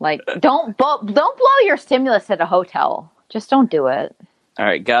 Like, don't blow your stimulus at a hotel. Just don't do it. All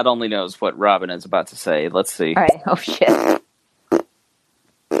right, God only knows what Robin is about to say. Let's see. All right, oh shit.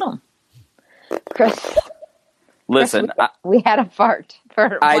 Chris, listen, we had a fart.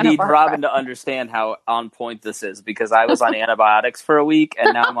 I need Robin to understand how on point this is because I was on antibiotics for a week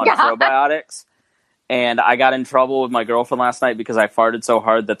and now I'm on probiotics. And I got in trouble with my girlfriend last night because I farted so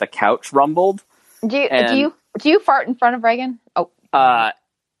hard that the couch rumbled. Do you fart in front of Reagan? Oh,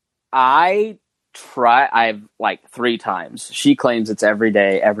 I I've like 3 times. She claims it's every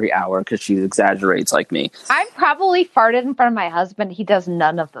day, every hour, because she exaggerates like me. I've probably farted in front of my husband. He does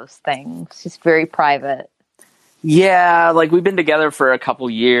none of those things. He's very private. Yeah, like we've been together for a couple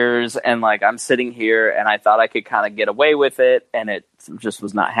years, and like I'm sitting here, and I thought I could kind of get away with it, and it just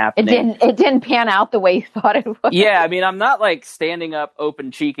was not happening. It didn't pan out the way you thought it would. Yeah, I mean, I'm not like standing up, open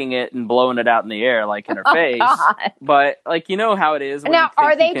cheeking it, and blowing it out in the air like in her face. God. But like you know how it is. When now, you think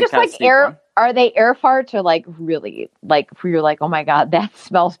are they you can just kinda like sneak air? one. Are they air farts or like really like where you're like, oh my God, that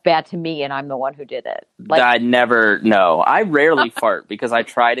smells bad to me, and I'm the one who did it? Like, I never. No, I rarely fart because I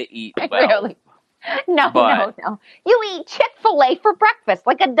try to eat well. Really? No. You eat Chick-fil-A for breakfast,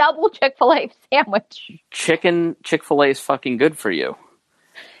 like a double Chick-fil-A sandwich. Chick-fil-A is fucking good for you.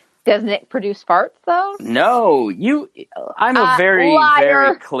 Doesn't it produce farts though? No, I'm a very, liar.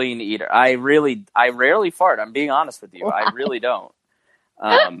 very clean eater. I rarely fart. I'm being honest with you. I really don't.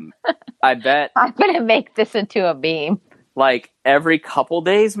 I bet I'm gonna make this into a meme. like every couple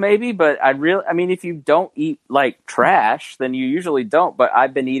days maybe, but I mean, if you don't eat like trash, then you usually don't. But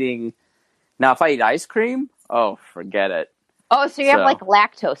I've been eating. Now, if I eat ice cream, oh, forget it. Oh, so you have like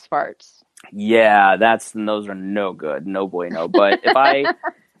lactose farts. Yeah, those are no good, no bueno. But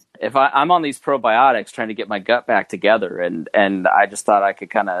if I'm on these probiotics trying to get my gut back together, and I just thought I could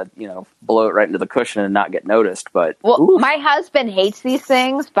kind of blow it right into the cushion and not get noticed. But my husband hates these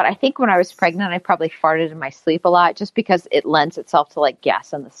things, but I think when I was pregnant, I probably farted in my sleep a lot, just because it lends itself to like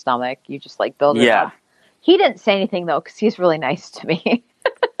gas in the stomach. You just like build it up. He didn't say anything though, because he's really nice to me.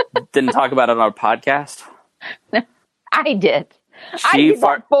 Didn't talk about it on our podcast. No, I did. I did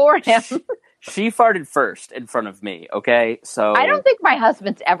that for him. She farted first in front of me. Okay, so I don't think my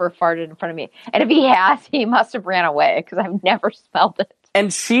husband's ever farted in front of me, and if he has, he must have ran away because I've never smelled it.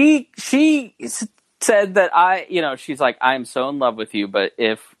 And she said that she's like, I'm so in love with you, but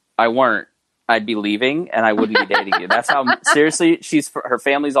if I weren't, I'd be leaving and I wouldn't be dating you. That's how seriously her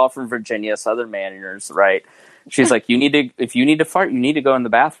family's all from Virginia, Southern manners, right? She's like, if you need to fart, you need to go in the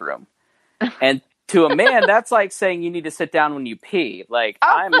bathroom. And to a man, that's like saying you need to sit down when you pee. Like,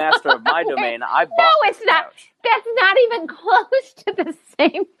 I'm master of my domain. I bought it's not. couch. That's not even close to the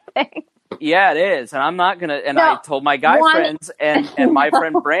same thing. Yeah, it is. And I'm not going to, I told my guy friends and my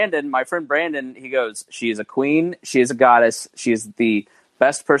friend Brandon, he goes, she is a queen. She is a goddess. She is the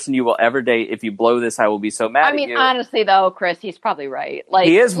best person you will ever date. If you blow this, I will be so mad at you. I mean, honestly, though, Chris, he's probably right. Like,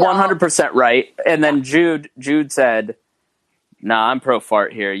 he is 100% right. And then Jude said, nah, I'm pro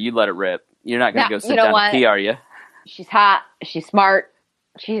fart here. You let it rip. You're not going to go sit down and pee, are you? She's hot. She's smart.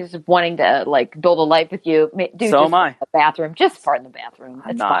 She's wanting to, like, build a life with you. Dude, so am I. The bathroom. Just fart in the bathroom.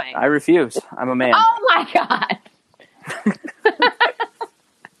 It's fine. I refuse. I'm a man. Oh, my God.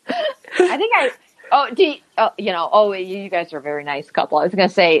 I think you guys are a very nice couple. I was going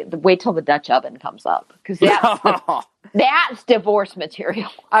to say, wait till the Dutch oven comes up, because that's divorce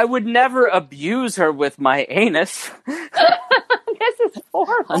material. I would never abuse her with my anus. This is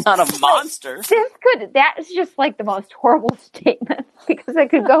horrible. I'm not a monster. That is just like the most horrible statement, because it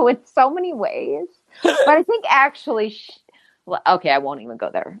could go in so many ways. But I think actually, I won't even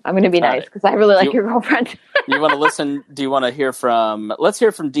go there. I'm going to be nice because I really like your girlfriend. You want to listen? Do you want to hear from? Let's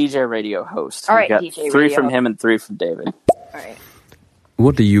hear from DJ Radio host. All right, got DJ 3 Radio. from him and 3 from David. All right.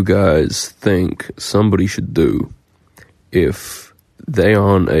 What do you guys think somebody should do if they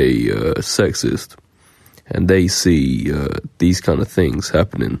aren't a sexist and they see these kind of things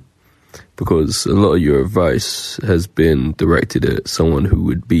happening? Because a lot of your advice has been directed at someone who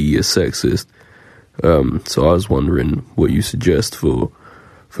would be a sexist. So I was wondering what you suggest for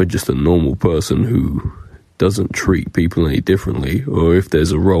just a normal person who doesn't treat people any differently, or if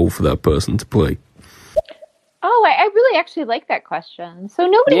there's a role for that person to play. Oh, I really actually like that question. So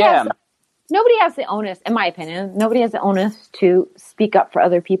nobody has the onus, in my opinion, nobody has the onus to speak up for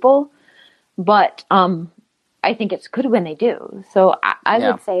other people. But I think it's good when they do. So I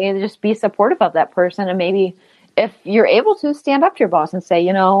would say just be supportive of that person, and maybe if you're able to, stand up to your boss and say,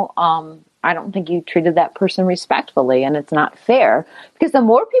 I don't think you treated that person respectfully, and it's not fair. Because the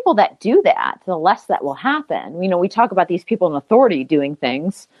more people that do that, the less that will happen. We talk about these people in authority doing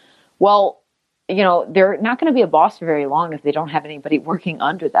things. Well, they're not going to be a boss for very long if they don't have anybody working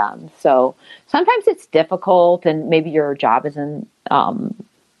under them. So sometimes it's difficult, and maybe your job is in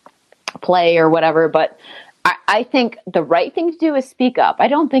play or whatever. But I think the right thing to do is speak up. I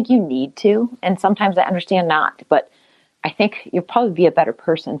don't think you need to, and sometimes I understand not, but I think you'll probably be a better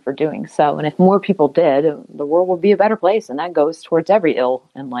person for doing so. And if more people did, the world would be a better place. And that goes towards every ill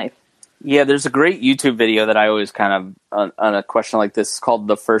in life. Yeah, there's a great YouTube video that I always kind of, on a question like this, it's called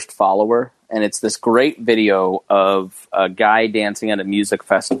The First Follower. and it's this great video of a guy dancing at a music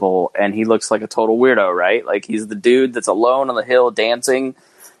festival, and he looks like a total weirdo, right? Like, he's the dude that's alone on the hill dancing,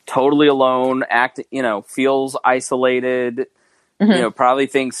 totally alone, feels isolated, probably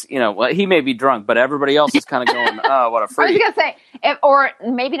thinks, well, he may be drunk, but everybody else is kind of going, oh, what a freak. I was going to say, or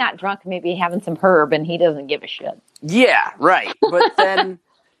maybe not drunk, maybe having some herb, and he doesn't give a shit. Yeah, right. But then,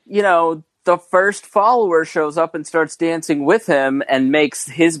 the first follower shows up and starts dancing with him and makes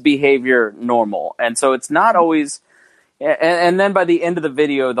his behavior normal. And so it's not always, and then by the end of the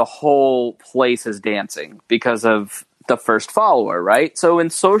video, the whole place is dancing because of the first follower, right? So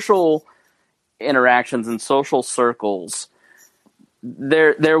in social interactions and social circles,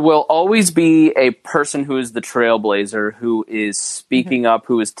 there will always be a person who is the trailblazer, who is speaking up,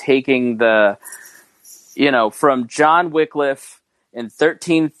 who is taking the, from John Wycliffe in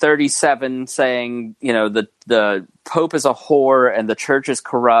 1337 saying, the Pope is a whore and the church is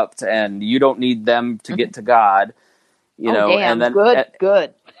corrupt and you don't need them to get to God, damn, and then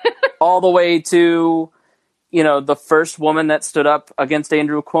good. all the way to, the first woman that stood up against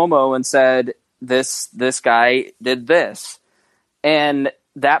Andrew Cuomo and said, this guy did this. And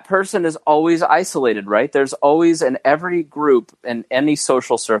that person is always isolated, right? There's always, in every group, in any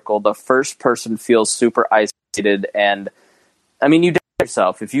social circle, the first person feels super isolated. And I mean, you doubt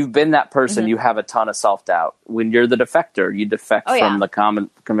yourself. If you've been that person, you have a ton of self-doubt. When you're the defector, you defect from the common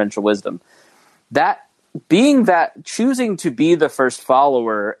conventional wisdom. Choosing to be the first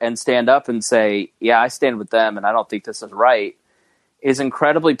follower and stand up and say, yeah, I stand with them and I don't think this is right, is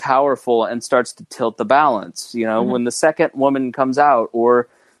incredibly powerful and starts to tilt the balance. When the second woman comes out, or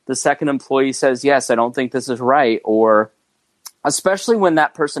the second employee says, yes, I don't think this is right, or especially when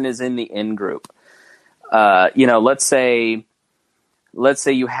that person is in the in-group. Let's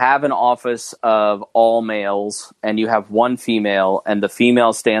say you have an office of all males and you have one female, and the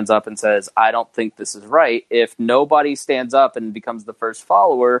female stands up and says, I don't think this is right. If nobody stands up and becomes the first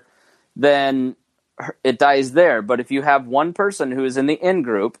follower, then it dies there. But if you have one person who is in the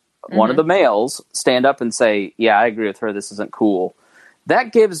in-group, one of the males, stand up and say, yeah, I agree with her, this isn't cool,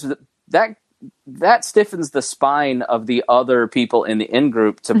 that stiffens the spine of the other people in the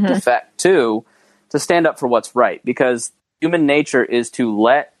in-group to defect too, to stand up for what's right. Because human nature is to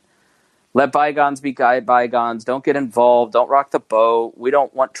let bygones be bygones. Don't get involved. Don't rock the boat. We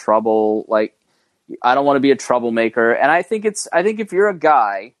don't want trouble. Like, I don't want to be a troublemaker. And I think if you're a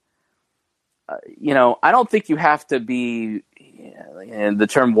guy, I don't think you have to be. The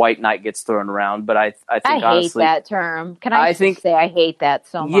term white knight gets thrown around, but I think I honestly, hate that term. Can I say I hate that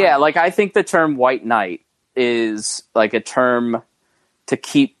so much? Yeah, like, I think the term white knight is like a term to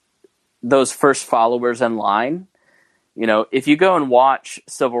keep those first followers in line. If you go and watch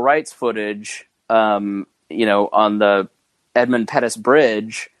civil rights footage, on the Edmund Pettus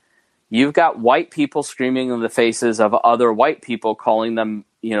Bridge, you've got white people screaming in the faces of other white people, calling them,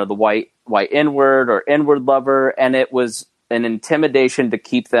 the white N-word or N-word lover, and it was an intimidation to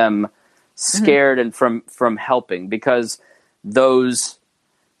keep them scared and from helping, because those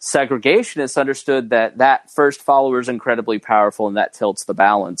segregationists understood that first follower is incredibly powerful, and that tilts the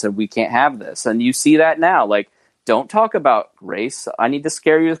balance, and we can't have this. And you see that now, like, don't talk about race. I need to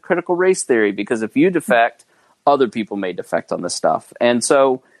scare you with critical race theory, because if you defect, other people may defect on this stuff. And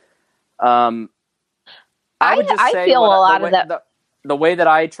so, I would just say feel a lot of that. The way that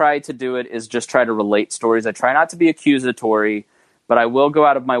I try to do it is just try to relate stories. I try not to be accusatory, but I will go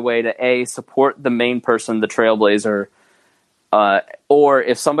out of my way to support the main person, the trailblazer, or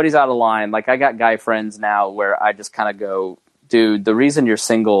if somebody's out of line, like, I got guy friends now where I just kind of go, dude, the reason you're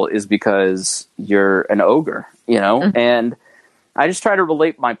single is because you're an ogre, and I just try to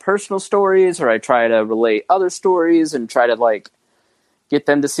relate my personal stories, or I try to relate other stories and try to, like, get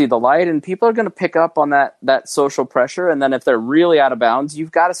them to see the light, and people are going to pick up on that social pressure. And then if they're really out of bounds,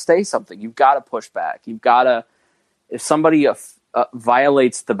 you've got to say something. You've got to push back. You've got to, if somebody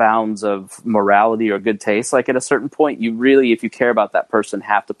violates the bounds of morality or good taste, like, at a certain point, you really, if you care about that person,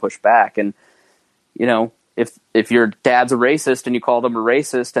 have to push back. And, if your dad's a racist and you call them a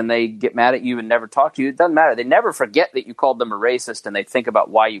racist and they get mad at you and never talk to you, it doesn't matter. They never forget that you called them a racist, and they think about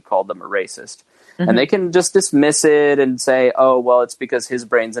why you called them a racist. And they can just dismiss it and say, oh, well, it's because his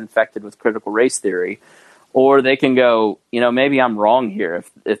brain's infected with critical race theory. Or they can go, maybe I'm wrong here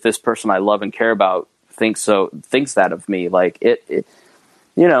if this person I love and care about thinks that of me. Like, if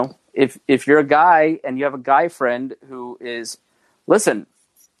you're a guy and you have a guy friend who is, listen,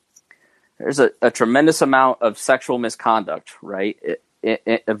 there's a tremendous amount of sexual misconduct, right?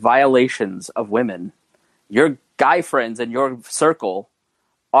 Violations of women. Your guy friends in your circle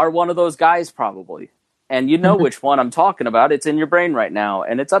are one of those guys, probably. and you know which one I'm talking about. It's in your brain right now,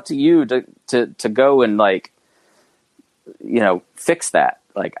 and it's up to you to go and like, fix that.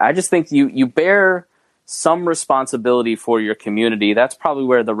 Like, I just think you bear some responsibility for your community. That's probably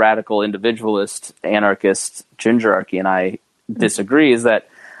where the radical individualist, anarchist, gingerarchy and I disagree, is that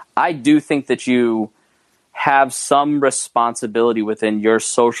I do think that you have some responsibility within your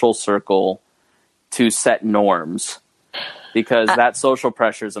social circle to set norms, because that social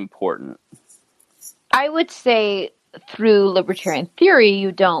pressure is important. I would say through libertarian theory,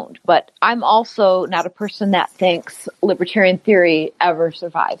 you don't, but I'm also not a person that thinks libertarian theory ever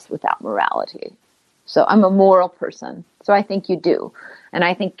survives without morality. So I'm a moral person. So I think you do. And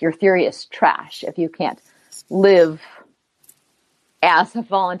I think your theory is trash if you can't live as a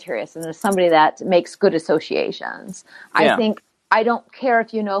voluntarist and as somebody that makes good associations. Yeah. I think I don't care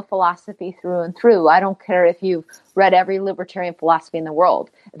if you know philosophy through and through. I don't care if you've read every libertarian philosophy in the world.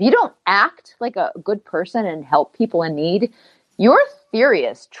 If you don't act like a good person and help people in need, your theory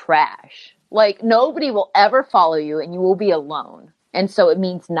is trash. Like, nobody will ever follow you and you will be alone. And so it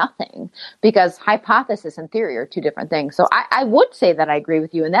means nothing, because hypothesis and theory are two different things. So I would say that I agree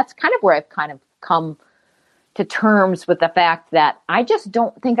with you. And that's kind of where I've kind of come to terms with the fact that I just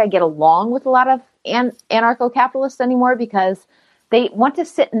don't think I get along with a lot of anarcho-capitalists anymore, because they want to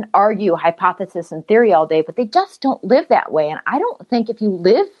sit and argue hypothesis and theory all day, but they just don't live that way. And I don't think if you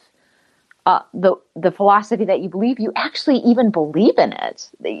live the philosophy that you believe, you actually even believe in it.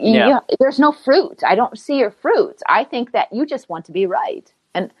 There's no fruit. I don't see your fruit. I think that you just want to be right,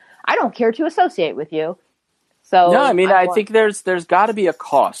 and I don't care to associate with you. So no, I mean, I think there's got to be a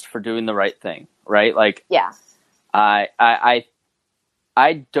cost for doing the right thing, right? Like, yeah, I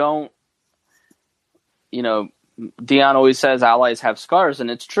don't, Dion always says allies have scars, and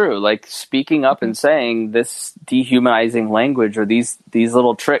it's true. Like, speaking up and saying this dehumanizing language or these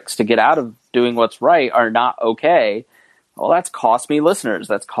little tricks to get out of doing what's right are not okay. Well, that's cost me listeners.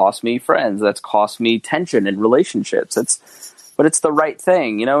 That's cost me friends. That's cost me tension in relationships. But it's the right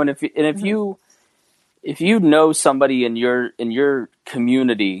thing, And if you know somebody in your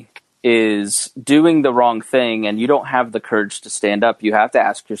community is doing the wrong thing and you don't have the courage to stand up, you have to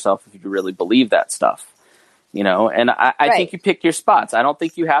ask yourself if you really believe that stuff. And I think you pick your spots. I don't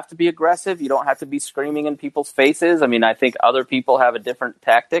think you have to be aggressive. You don't have to be screaming in people's faces. I mean, I think other people have a different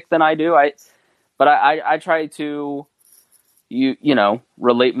tactic than I do. But I try to,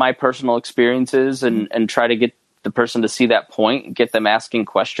 relate my personal experiences and try to get the person to see that point and get them asking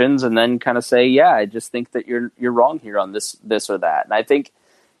questions, and then kind of say, yeah, I just think that you're wrong here on this or that. And I think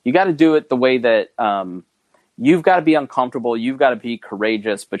you got to do it the way that, you've got to be uncomfortable. You've got to be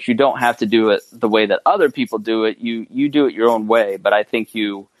courageous, but you don't have to do it the way that other people do it. You do it your own way. But I think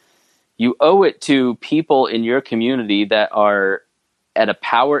you owe it to people in your community that are at a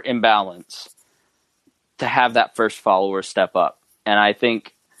power imbalance to have that first follower step up. And I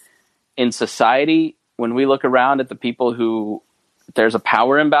think in society, when we look around at the people who there's a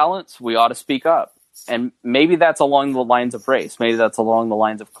power imbalance, we ought to speak up. And maybe that's along the lines of race. Maybe that's along the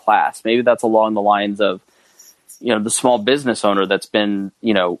lines of class. Maybe that's along the lines of, the small business owner that's been,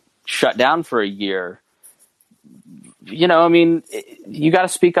 shut down for a year. You got to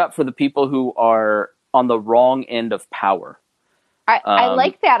speak up for the people who are on the wrong end of power. I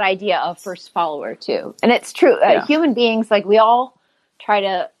like that idea of first follower too. And it's true. Yeah. Human beings, like, we all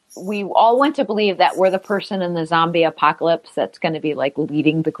want to believe that we're the person in the zombie apocalypse that's going to be like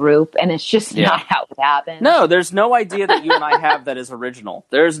leading the group. And it's just not how it happens. No, there's no idea that you and I have that is original.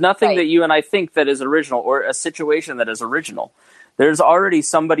 There's nothing that you and I think that is original, or a situation that is original. There's already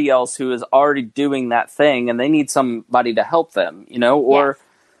somebody else who is already doing that thing, and they need somebody to help them, or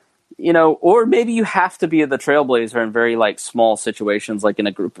maybe you have to be the trailblazer in very like small situations, like in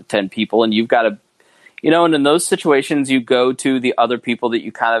a group of 10 people, and you've got to, and in those situations, you go to the other people that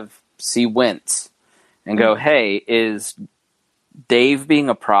you kind of see wince and go, hey, is Dave being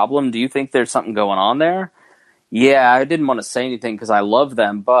a problem? Do you think there's something going on there? Yeah, I didn't want to say anything because I love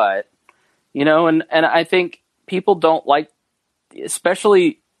them, but, and I think people don't like,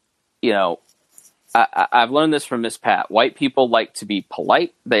 especially, I've learned this from Miss Pat. White people like to be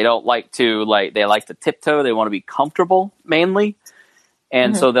polite. They don't like to, they like to tiptoe. They want to be comfortable, mainly.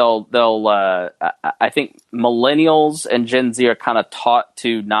 And so they'll I think millennials and Gen Z are kind of taught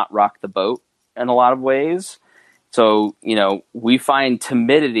to not rock the boat in a lot of ways. So, we find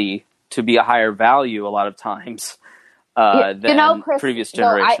timidity to be a higher value a lot of times than Chris, previous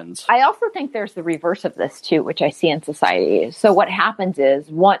generations. I also think there's the reverse of this too, which I see in society. So what happens is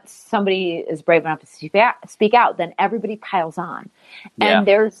once somebody is brave enough to speak out, then everybody piles on. And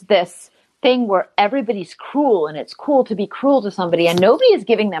there's this thing where everybody's cruel and it's cool to be cruel to somebody and nobody is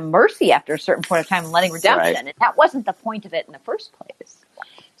giving them mercy after a certain point of time and letting redemption. Right. And that wasn't the point of it in the first place.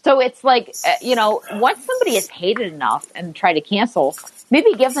 So it's like, once somebody is hated enough and try to cancel,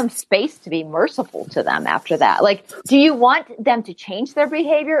 maybe give them space to be merciful to them after that. Like, do you want them to change their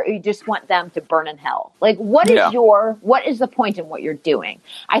behavior or you just want them to burn in hell? Like, what is the point in what you're doing?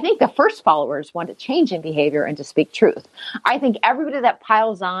 I think the first followers want to change in behavior and to speak truth. I think everybody that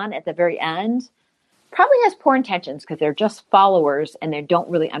piles on at the very end probably has poor intentions because they're just followers and they don't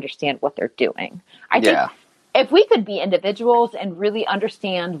really understand what they're doing. I think if we could be individuals and really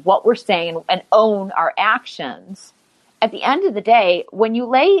understand what we're saying and own our actions, at the end of the day, when you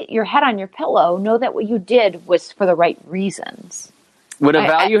lay your head on your pillow, know that what you did was for the right reasons. When a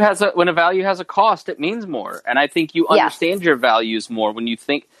value has a cost, it means more. And I think you understand your values more when you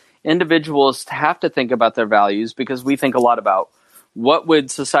think. Individuals have to think about their values because we think a lot about what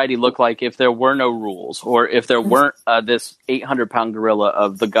would society look like if there were no rules or if there weren't this 800-pound gorilla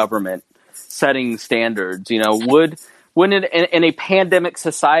of the government setting standards. Wouldn't in a pandemic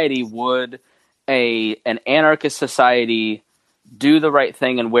society, would an anarchist society do the right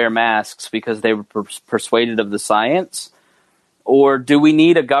thing and wear masks because they were persuaded of the science? Or do we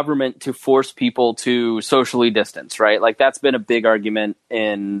need a government to force people to socially distance, right? Like that's been a big argument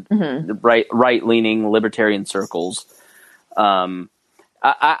in right-leaning libertarian circles.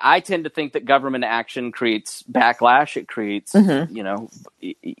 I tend to think that government action creates backlash. It creates,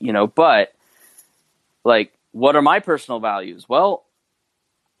 but like, what are my personal values? Well,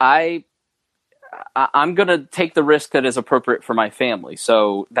 I'm going to take the risk that is appropriate for my family.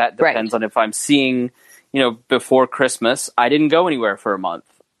 So that depends on if I'm seeing, before Christmas, I didn't go anywhere for a month,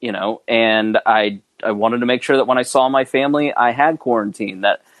 and I wanted to make sure that when I saw my family, I had quarantine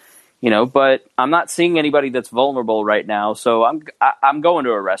that, but I'm not seeing anybody that's vulnerable right now. So I'm going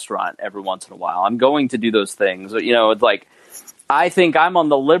to a restaurant every once in a while. I'm going to do those things, it's like, I think I'm on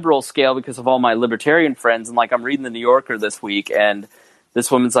the liberal scale because of all my libertarian friends. And like, I'm reading the New Yorker this week and this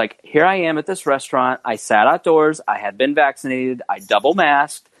woman's like, here I am at this restaurant. I sat outdoors. I had been vaccinated. I double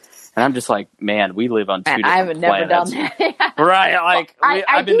masked. And I'm just like, man, we live on two different planets. I've never done that. Right. Like,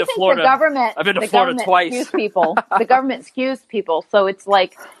 I've been to Florida. I've been to Florida twice. The government skews people. So it's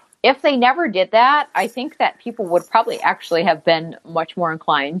like, if they never did that, I think that people would probably actually have been much more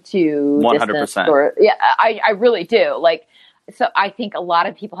inclined to 100%. I really do. Like, so I think a lot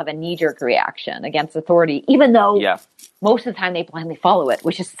of people have a knee-jerk reaction against authority, even though most of the time they blindly follow it,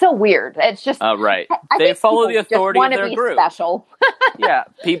 which is so weird. It's just right. They follow the authority of their group. Special.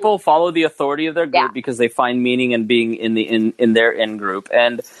 People follow the authority of their group because they find meaning in being in their in group.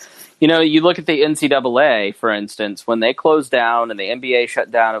 And you look at the NCAA, for instance, when they closed down and the NBA shut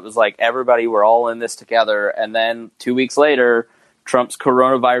down, it was like everybody were all in this together. And then 2 weeks later, Trump's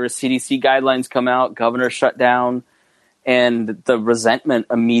coronavirus CDC guidelines come out, governor shut down. And the resentment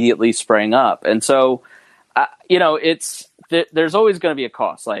immediately sprang up. And so, there's always going to be a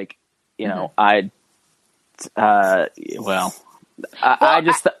cost. Like, I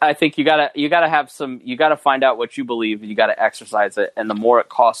think you gotta find out what you believe and you gotta exercise it. And the more it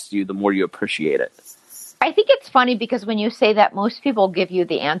costs you, the more you appreciate it. I think it's funny because when you say that, most people give you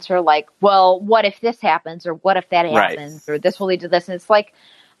the answer like, well, what if this happens? Or what if that happens? Or this will lead to this. And it's like,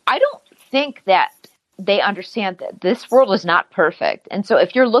 I don't think that they understand that this world is not perfect. And so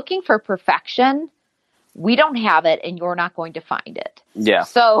if you're looking for perfection, we don't have it and you're not going to find it. Yeah.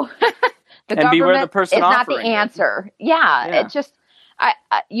 So the government is not the answer. It's just,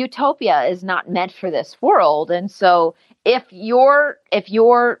 utopia is not meant for this world. And so if your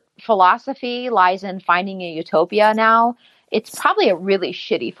philosophy lies in finding a utopia now, it's probably a really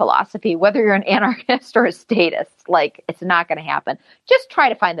shitty philosophy, whether you're an anarchist or a statist. Like, it's not going to happen. Just try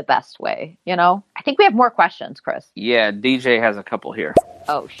to find the best way, I think we have more questions, Chris. Yeah, DJ has a couple here.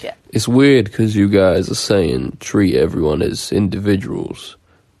 Oh, shit. It's weird because you guys are saying treat everyone as individuals,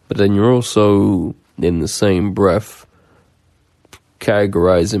 but then you're also, in the same breath,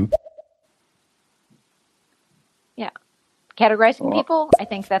 categorizing. Yeah. Categorizing people? I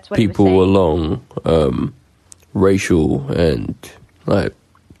think that's what people he was saying. along racial and like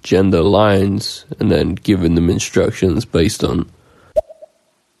gender lines, and then giving them instructions based on.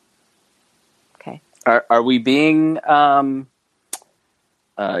 Okay. Are we being not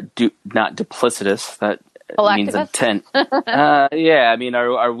duplicitous? That means intent. I mean,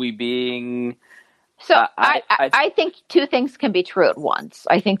 are we being? So I think two things can be true at once.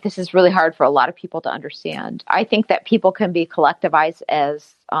 I think this is really hard for a lot of people to understand. I think that people can be collectivized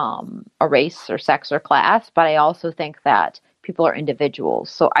as a race or sex or class, but I also think that people are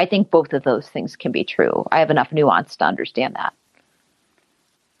individuals. So I think both of those things can be true. I have enough nuance to understand that.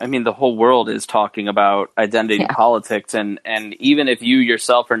 I mean, the whole world is talking about identity politics, and even if you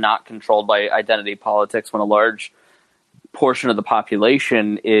yourself are not controlled by identity politics, when a large portion of the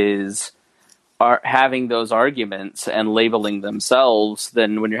population are having those arguments and labeling themselves,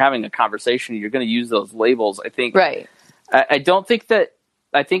 then when you're having a conversation, you're going to use those labels. I think. Right. I don't think that.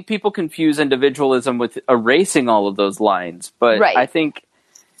 I think people confuse individualism with erasing all of those lines, but I think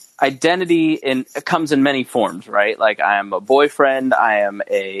identity comes in many forms, right? Like, I am a boyfriend, I am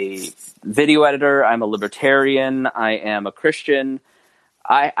a video editor, I'm a libertarian, I am a Christian,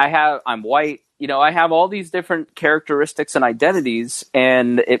 I'm white. You know, I have all these different characteristics and identities,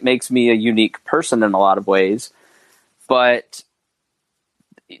 and it makes me a unique person in a lot of ways. But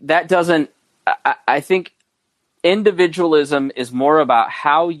that doesn't. I think individualism is more about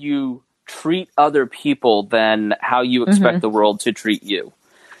how you treat other people than how you expect the world to treat you.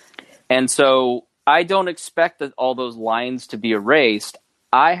 And so I don't expect that all those lines to be erased.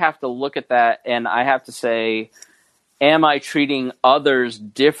 I have to look at that and I have to say, am I treating others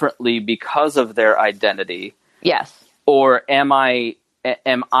differently because of their identity? Yes. Or am I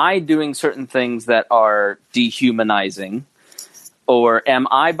doing certain things that are dehumanizing? Or am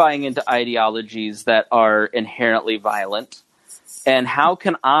I buying into ideologies that are inherently violent? And how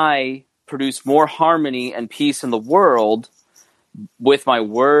can I produce more harmony and peace in the world with my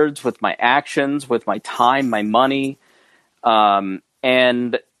words, with my actions, with my time, my money?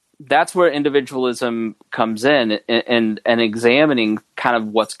 And that's where individualism comes in and examining kind of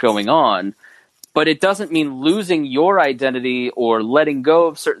what's going on. But it doesn't mean losing your identity or letting go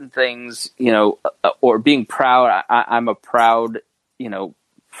of certain things, you know, or being proud. I'm a proud, you know,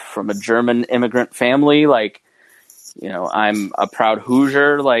 from a German immigrant family. Like, you know, I'm a proud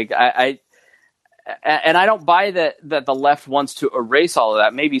Hoosier. Like, and I don't buy that the left wants to erase all of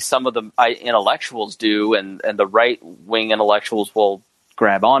that. Maybe some of the intellectuals do, and the right-wing intellectuals will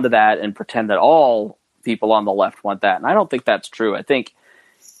grab onto that and pretend that all people on the left want that. And I don't think that's true. I think,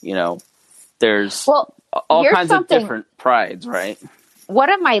 you know, there's all kinds of different prides, right? One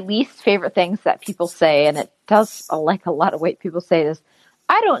of my least favorite things that people say, and it does, like a lot of white people say, is,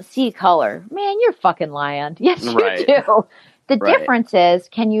 I don't see color. Man, you're fucking lying. Yes, you do. The difference is,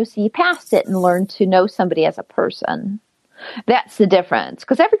 can you see past it and learn to know somebody as a person? That's the difference.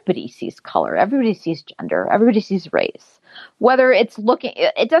 Because everybody sees color. Everybody sees gender. Everybody sees race. Whether it's looking,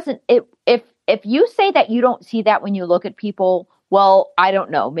 it doesn't, if you say that you don't see that when you look at people, well, I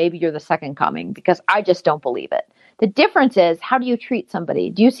don't know. Maybe you're the second coming, because I just don't believe it. The difference is, how do you treat somebody?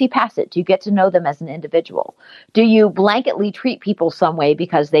 Do you see past it? Do you get to know them as an individual? Do you blanketly treat people some way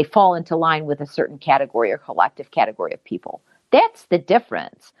because they fall into line with a certain category or collective category of people? That's the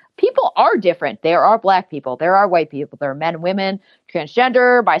difference. People are different. There are black people. There are white people. There are men, women,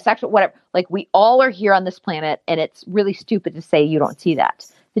 transgender, bisexual, whatever. Like, we all are here on this planet, and it's really stupid to say you don't see that.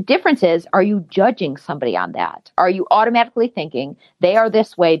 The difference is, are you judging somebody on that? Are you automatically thinking they are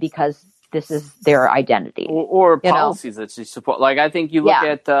this way because this is their identity? Or policies that you support. Like, I think you look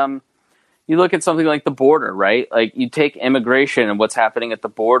at something like the border, right? Like, you take immigration and what's happening at the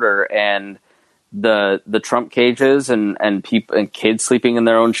border, and the Trump cages and people and kids sleeping in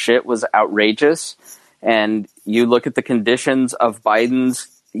their own shit was outrageous. And you look at the conditions of Biden's,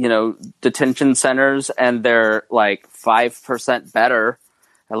 you know, detention centers, and they're like 5% better.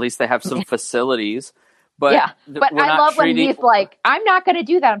 At least they have some facilities. But but I love when he's like, I'm not going to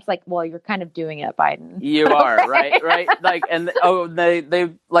do that. I'm just like, well, you're kind of doing it, Biden. You are, right? Like, and they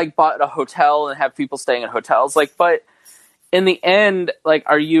like bought a hotel and have people staying at hotels. Like, but in the end, like,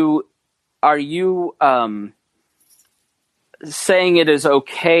 are you saying it is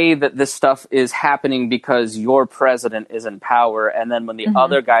okay that this stuff is happening because your president is in power, and then when the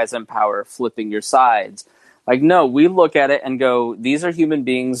other guy's in power, flipping your sides? Like, no, we look at it and go, these are human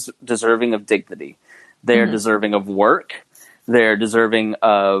beings deserving of dignity. They're deserving of work. They're deserving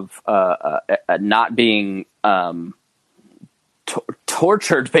of not being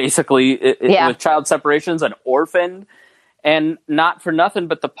tortured, basically, with child separations and orphaned. And not for nothing,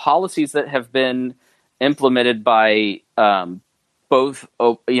 but the policies that have been implemented by both,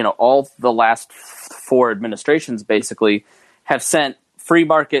 you know, all the last 4 administrations basically have sent free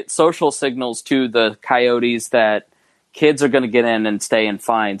market social signals to the coyotes that kids are going to get in and stay and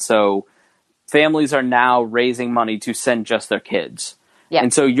fine. So families are now raising money to send just their kids. Yeah.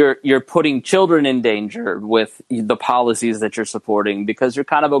 And so you're putting children in danger with the policies that you're supporting because you're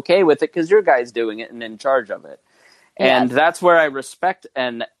kind of okay with it because your guy's doing it and in charge of it. And that's where I respect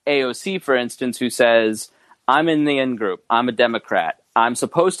an AOC, for instance, who says, I'm in the in group. I'm a Democrat. I'm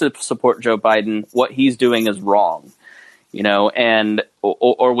supposed to support Joe Biden. What he's doing is wrong. You know, and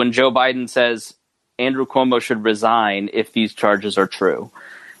or when Joe Biden says Andrew Cuomo should resign if these charges are true.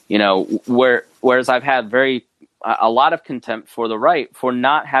 Whereas I've had a lot of contempt for the right for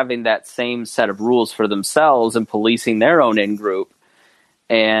not having that same set of rules for themselves and policing their own in-group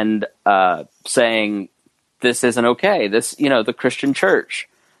and saying this isn't okay. This, the Christian church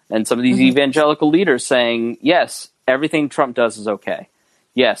and some of these evangelical leaders saying, yes, everything Trump does is okay.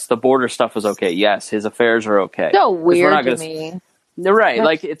 Yes, the border stuff is okay. Yes, his affairs are okay. So weird to me. Right. That's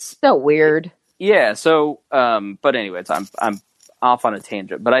like it's so weird. Yeah. So, but anyways, I'm off on a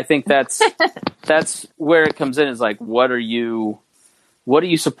tangent, but I think that's where it comes in is like, what are you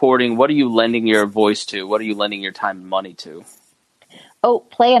supporting? What are you lending your voice to? What are you lending your time and money to? Oh,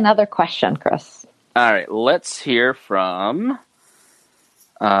 play another question, Chris. All right, let's hear from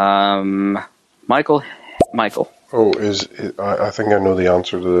Michael. Oh, I think I know the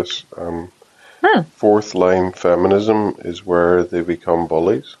answer to this. Fourth line feminism is where they become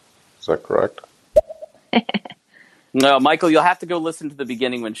bullies. Is that correct? No, Michael, you'll have to go listen to the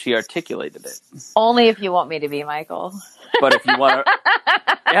beginning when she articulated it. Only if you want me to be Michael. But if you want to,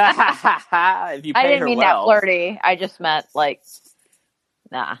 if you pay I didn't her mean well. that flirty. I just meant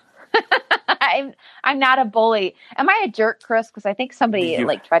nah. I'm not a bully. Am I a jerk, Chris? Because I think somebody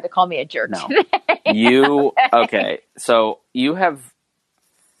tried to call me a jerk today. Okay? So you have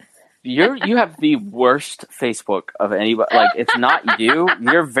the worst Facebook of anybody. Like, it's not you.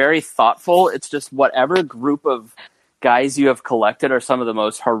 You're very thoughtful. It's just whatever group of guys you have collected are some of the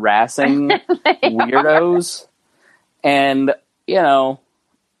most harassing weirdos. And I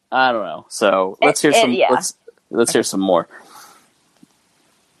don't know. So let's hear some. Let's hear some more.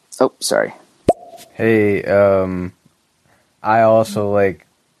 Oh, sorry. Hey, I also like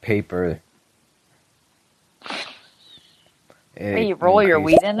paper. You roll your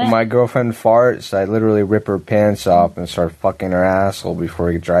weed in it? When my girlfriend farts, I literally rip her pants off and start fucking her asshole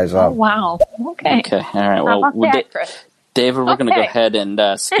before it dries up. Oh, wow. Okay. All right. Well, David, we're going to go ahead and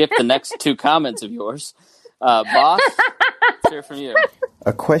skip the next two comments of yours. Boss, let's hear from you.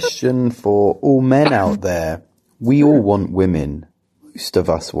 A question for all men out there. We all want women. Most of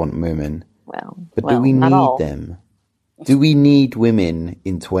us want women. But do we need them? Do we need women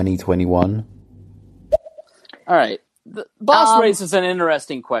in 2021? All right. The boss raises an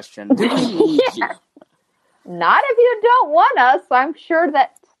interesting question. Do we need you? Not if you don't want us. I'm sure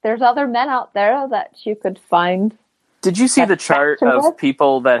that there's other men out there that you could find. Did you see the chart of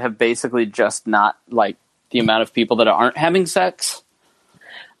people that have basically just not, like, the amount of people that aren't having sex?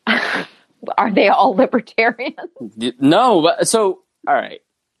 Are they all libertarians? No. But, so, all right.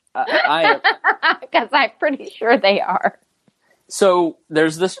 Because I'm pretty sure they are. So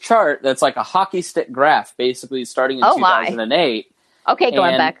there's this chart that's like a hockey stick graph, basically starting in 2008. Okay,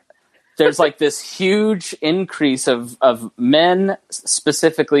 going back. There's like this huge increase of men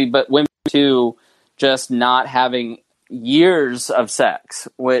specifically, but women too, just not having years of sex.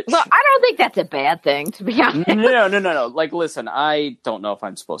 Which, well, I don't think that's a bad thing, to be honest. No. Like, listen, I don't know if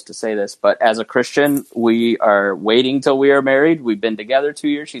I'm supposed to say this, but as a Christian, we are waiting till we are married. We've been together 2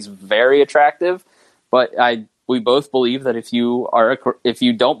 years. She's very attractive, but we both believe that if you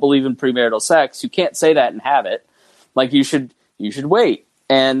don't believe in premarital sex, you can't say that and have it. Like, you should wait.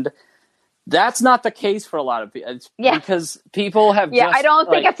 And that's not the case for a lot of people. Because people have I don't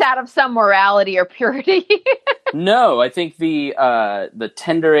think it's out of some morality or purity. No, I think the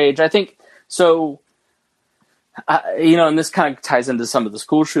tender age, I think, so, and this kind of ties into some of the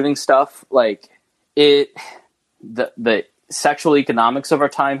school shooting stuff, like, the sexual economics of our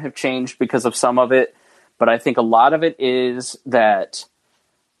time have changed because of some of it. But I think a lot of it is that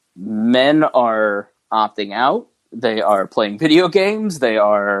men are opting out. They are playing video games. They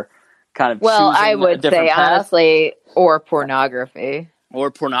are kind of choosing I would say, path. honestly, or pornography.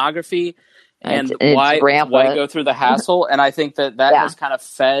 And it's why rampant. go through the hassle? And I think that has kind of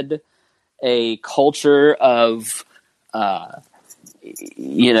fed a culture of, the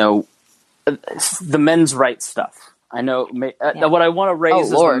men's rights stuff. I know what I want to raise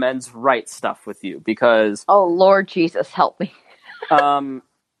is the men's rights stuff with you because... Oh, Lord Jesus, help me.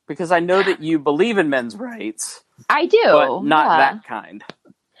 Because I know that you believe in men's rights. I do. But not that kind.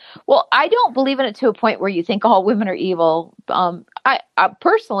 Well, I don't believe in it to a point where you think all women are evil. I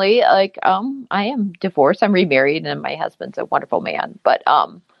personally, I am divorced. I'm remarried, and my husband's a wonderful man. But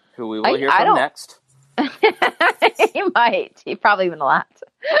who we will hear from next? He might. He probably even not.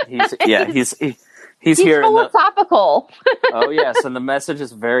 He's here. Philosophical. Oh yes, and the message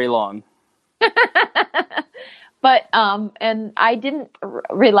is very long. But and I didn't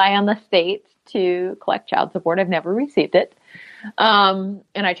rely on the state to collect child support. I've never received it. And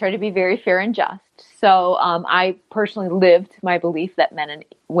I try to be very fair and just. So I personally lived my belief that men and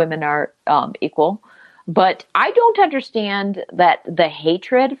women are equal. But I don't understand that the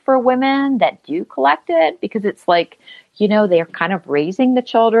hatred for women that do collect it, because it's like, you know, they're kind of raising the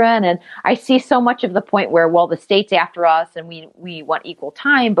children. And I see so much of the point where, well, the state's after us and we want equal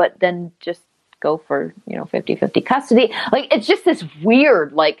time, but then just go for, 50-50 custody. Like, it's just this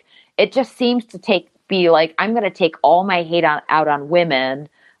weird, like, it just seems to be like, I'm going to take all my hate out on women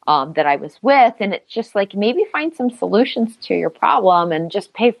that I was with. And it's just like, maybe find some solutions to your problem and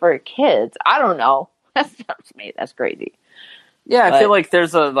just pay for your kids. I don't know. That's me. That's crazy. Yeah, I feel like they're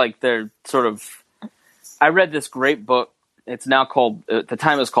sort of, I read this great book. It's now called, at the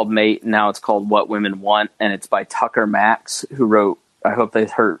time it was called Mate, now it's called What Women Want, and it's by Tucker Max, who wrote I Hope They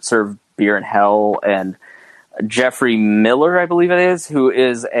Serve Beer in Hell, and Jeffrey Miller, I believe it is, who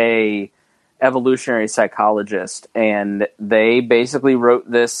is a evolutionary psychologist, and they basically wrote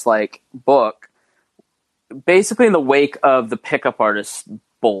this like book basically in the wake of the pickup artist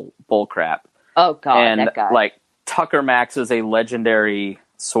bull crap. Oh God, and that guy. Like, Tucker Max is a legendary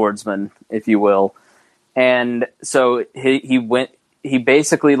swordsman, if you will. And so he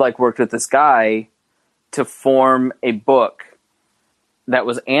basically like worked with this guy to form a book that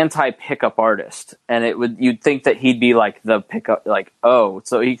was anti-pickup artist. And you'd think that he'd be like the pickup, like, oh,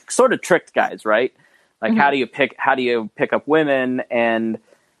 so he sort of tricked guys, right? Like, how do you pick up women? And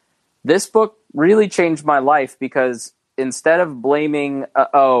this book really changed my life, because instead of blaming,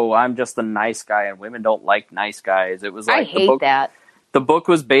 I'm just the nice guy and women don't like nice guys, it was like, I hate that. The book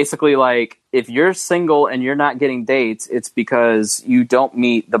was basically like, if you're single and you're not getting dates, it's because you don't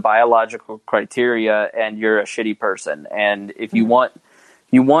meet the biological criteria and you're a shitty person. And if you want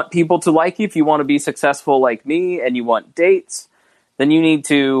people to like you, if you want to be successful like me and you want dates, then you need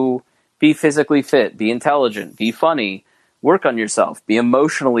to be physically fit, be intelligent, be funny, work on yourself, be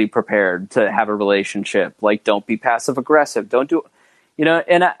emotionally prepared to have a relationship. Like, don't be passive aggressive. Don't do,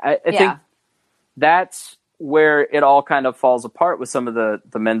 and I think that's where it all kind of falls apart with some of the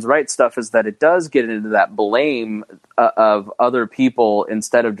men's rights stuff, is that it does get into that blame of other people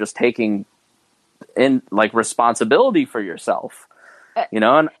instead of just taking in like responsibility for yourself, and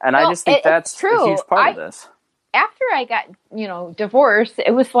I just think that's true. A huge part of this. After I got, divorced,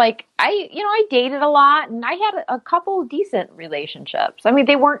 it was like, I dated a lot and I had a couple decent relationships. I mean,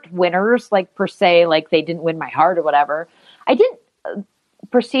 they weren't winners, like per se, like they didn't win my heart or whatever. I didn't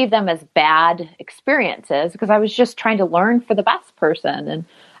perceive them as bad experiences because I was just trying to learn for the best person. And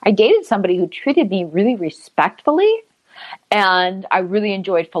I dated somebody who treated me really respectfully, and I really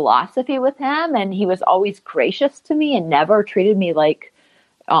enjoyed philosophy with him. And he was always gracious to me and never treated me like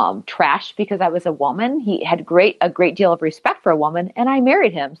trash because I was a woman. He had a great deal of respect for a woman, and I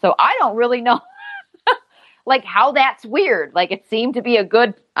married him. So I don't really know like how that's weird. Like, it seemed to be a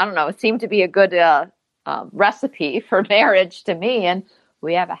good, recipe for marriage to me. And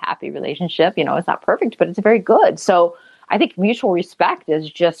we have a happy relationship. It's not perfect, but it's very good. So I think mutual respect is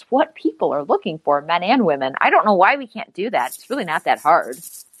just what people are looking for, men and women. I don't know why we can't do that. It's really not that hard.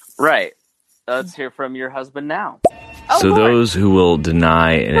 Right. Let's hear from your husband now. So those who will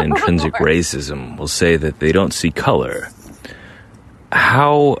deny an intrinsic racism will say that they don't see color.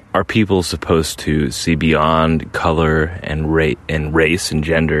 How are people supposed to see beyond color and race and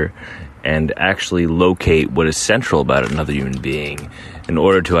gender and actually locate what is central about another human being in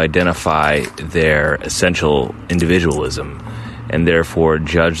order to identify their essential individualism and therefore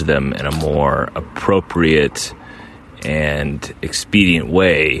judge them in a more appropriate and expedient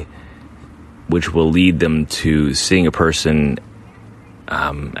way, which will lead them to seeing a person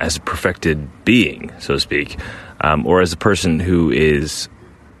as a perfected being, so to speak, or as a person who is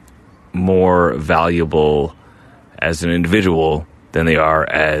more valuable as an individual than they are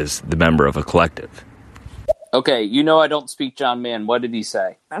as the member of a collective? Okay, I don't speak John Mann. What did he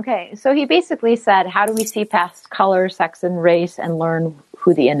say? Okay, so he basically said, how do we see past color, sex, and race and learn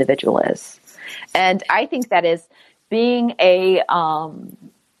who the individual is? And I think that is being a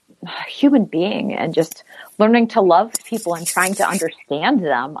human being and just learning to love people and trying to understand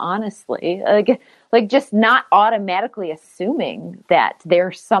them, honestly. Like just not automatically assuming that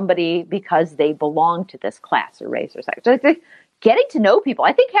they're somebody because they belong to this class or race or sex. Like, getting to know people.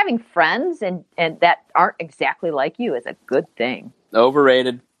 I think having friends and that aren't exactly like you is a good thing.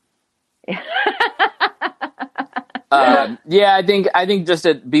 Overrated. I think just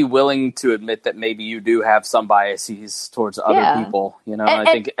to be willing to admit that maybe you do have some biases towards other people. I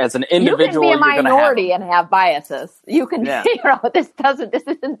think as an individual, you can be a minority and have biases. You can, this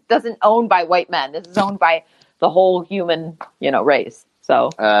doesn't owned by white men. This is owned by the whole human, race.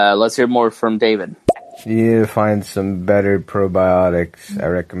 So let's hear more from David. You need to find some better probiotics. I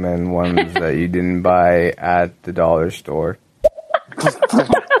recommend ones that you didn't buy at the dollar store.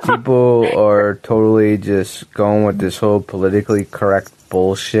 People are totally just going with this whole politically correct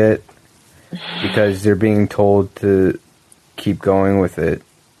bullshit because they're being told to keep going with it.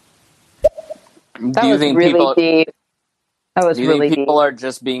 That was really deep. That was really deep. People are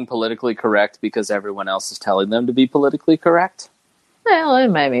just being politically correct because everyone else is telling them to be politically correct? Well,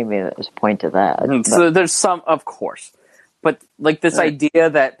 maybe there's a point to that. So there's some, of course. But like this idea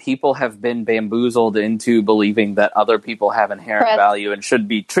that people have been bamboozled into believing that other people have inherent value and should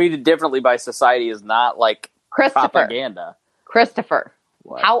be treated differently by society is not like propaganda. Christopher,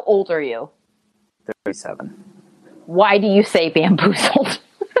 what? How old are you? 37. Why do you say bamboozled?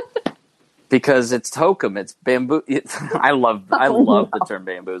 Because it's hokum. It's bamboo. I love the term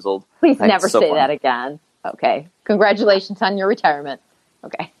bamboozled. Please never say that again. Okay. Congratulations on your retirement.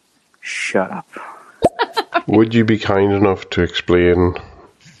 Okay. Shut up. Would you be kind enough to explain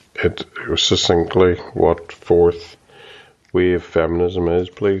it succinctly what fourth wave feminism is,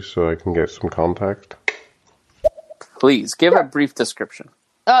 please, so I can get some context? Please, give a brief description.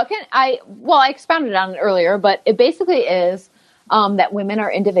 I expounded on it earlier, but it basically is that women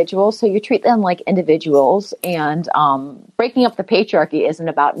are individuals, so you treat them like individuals, and breaking up the patriarchy isn't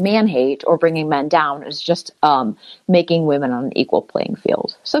about man hate or bringing men down. It's just making women on an equal playing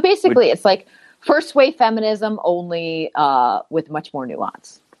field. So basically, it's like first wave feminism, only with much more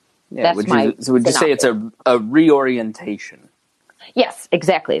nuance. Yeah, would you say it's a reorientation? Yes,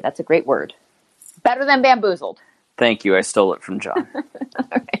 exactly. That's a great word. Better than bamboozled. Thank you. I stole it from John. All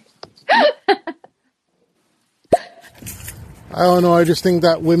right. I don't know. I just think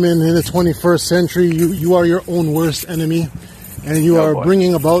that women in the 21st century, you are your own worst enemy, and you are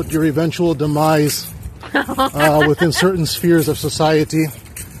bringing about your eventual demise within certain spheres of society.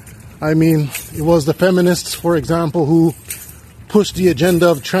 I mean, it was the feminists, for example, who pushed the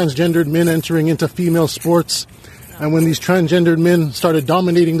agenda of transgendered men entering into female sports. And when these transgendered men started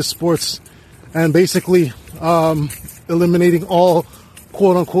dominating the sports and basically eliminating all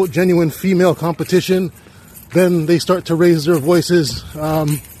quote-unquote genuine female competition, then they start to raise their voices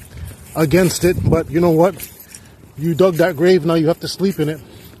against it. But you know what? You dug that grave, now you have to sleep in it.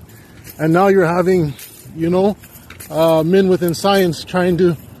 And now you're having, men within science trying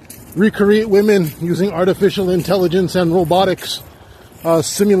to recreate women using artificial intelligence and robotics,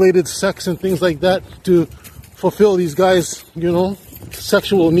 simulated sex and things like that to fulfill these guys,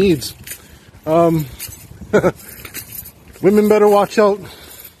 sexual needs. Women better watch out.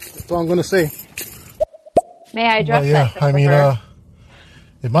 That's all I'm going to say. May I address that? I mean,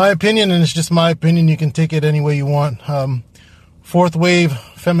 in my opinion, and it's just my opinion, you can take it any way you want. Fourth wave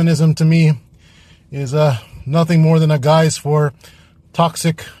feminism to me is nothing more than a guise for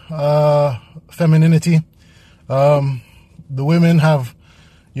toxic femininity. The women have,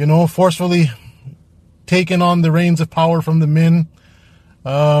 forcefully taken on the reins of power from the men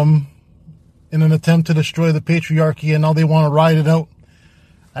in an attempt to destroy the patriarchy, and now they want to ride it out.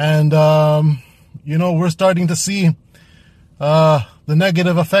 And we're starting to see the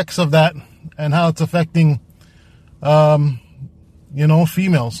negative effects of that and how it's affecting,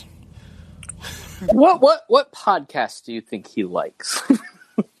 females. What podcast do you think he likes?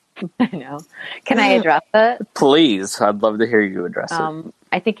 I know. Can I address it? Please. I'd love to hear you address it.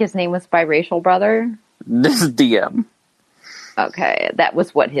 I think his name was Biracial Brother. This is DM. Okay. That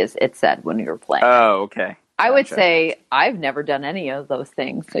was what it said when we were playing. Oh, okay. I would say I've never done any of those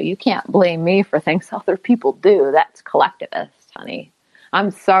things, so you can't blame me for things other people do. That's collectivist, honey.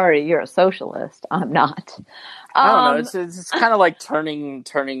 I'm sorry, you're a socialist. I'm not. I don't know. It's kind of like turning.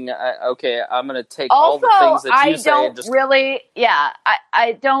 Okay, I'm going to take all the things that you say.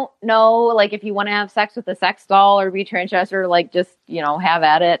 I don't know. Like, if you want to have sex with a sex doll or be transgender, like, just have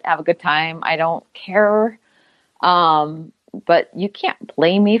at it, have a good time. I don't care. But you can't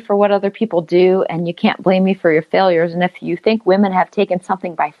blame me for what other people do, and you can't blame me for your failures. And if you think women have taken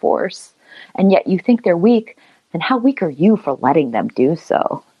something by force, and yet you think they're weak, then how weak are you for letting them do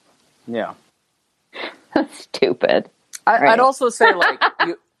so? Yeah. That's stupid. I'd also say,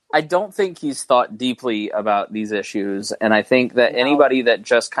 I don't think he's thought deeply about these issues, and I think that anybody that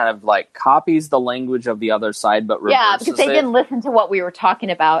just kind of copies the language of the other side but reverses because they didn't listen to what we were talking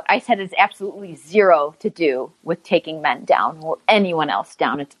about. I said it's absolutely zero to do with taking men down or anyone else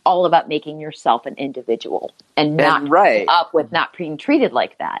down. It's all about making yourself an individual and not up with not being treated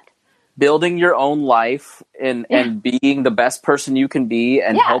like that. Building your own life and being the best person you can be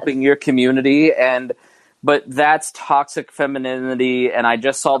and helping your community But that's toxic femininity, and I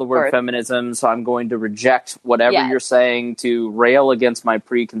just saw the word feminism, so I'm going to reject whatever you're saying to rail against my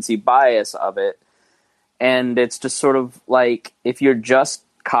preconceived bias of it. And it's just sort of like, if you're just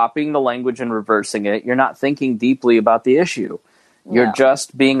copying the language and reversing it, you're not thinking deeply about the issue. You're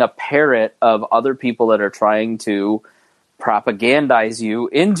just being a parrot of other people that are trying to propagandize you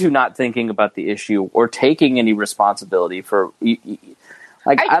into not thinking about the issue or taking any responsibility for.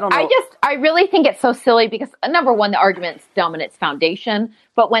 I don't know. I really think it's so silly because number one, the argument's dumb in its foundation.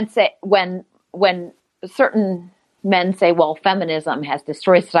 But when certain men say, well, feminism has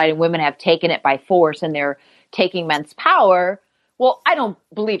destroyed society and women have taken it by force and they're taking men's power. Well, I don't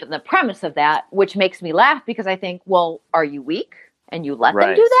believe in the premise of that, which makes me laugh because I think, well, are you weak and you let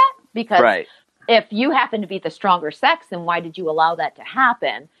them do that? Because if you happen to be the stronger sex, then why did you allow that to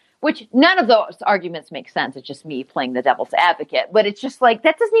happen? Which none of those arguments make sense. It's just me playing the devil's advocate. But it's just like,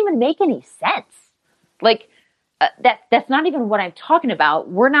 that doesn't even make any sense. Like, that's not even what I'm talking about.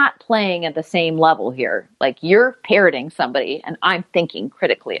 We're not playing at the same level here. Like, you're parroting somebody, and I'm thinking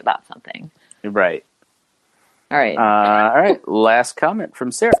critically about something. Right. All right. All right. Last comment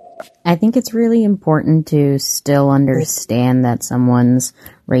from Sarah. I think it's really important to still understand that someone's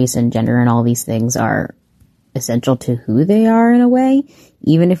race and gender and all these things are essential to who they are in a way.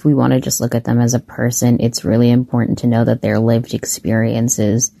 Even if we want to just look at them as a person, it's really important to know that their lived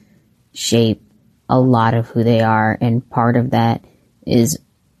experiences shape a lot of who they are, and part of that is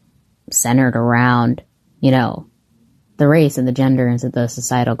centered around, the race and the gender and the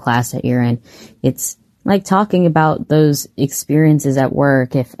societal class that you're in. It's like talking about those experiences at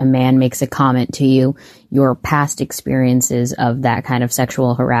work. If a man makes a comment to you, your past experiences of that kind of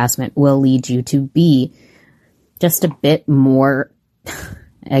sexual harassment will lead you to be just a bit more,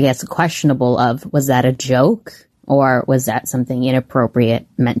 I guess, questionable of, was that a joke or was that something inappropriate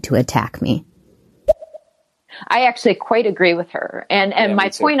meant to attack me? I actually quite agree with her. And my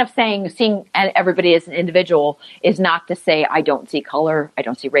point of seeing everybody as an individual is not to say I don't see color, I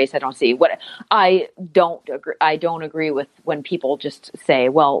don't see race, I don't see what. I don't agree with when people just say,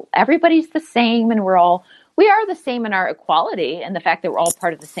 well, everybody's the same and we are the same in our equality and the fact that we're all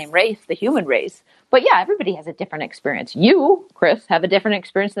part of the same race, the human race. But yeah, everybody has a different experience. You, Chris, have a different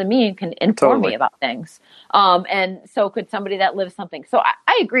experience than me and can inform me about things. And so could somebody that lives something. So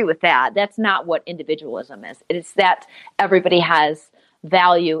I agree with that. That's not what individualism is. It's that everybody has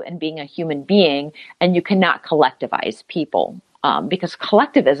value in being a human being, and you cannot collectivize people because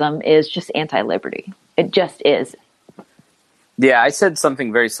collectivism is just anti-liberty. It just is. Yeah, I said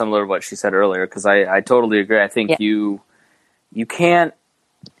something very similar to what she said earlier because I totally agree. I think you can't.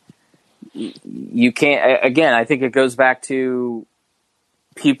 Again, I think it goes back to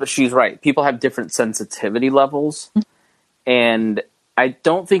people. She's right. People have different sensitivity levels. And I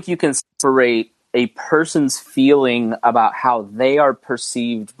don't think you can separate a person's feeling about how they are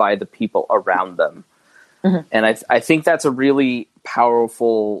perceived by the people around them. Mm-hmm. And I think that's a really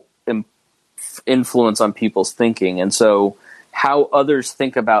powerful influence on people's thinking. And so how others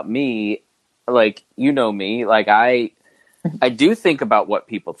think about me, like, me, like I do think about what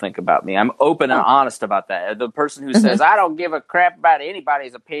people think about me. I'm open and honest about that. The person who says, I don't give a crap about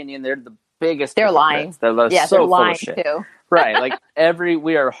anybody's opinion, they're the biggest. They're lying. They're they're lying too. Right. Like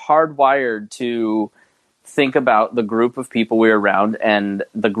we are hardwired to think about the group of people we're around and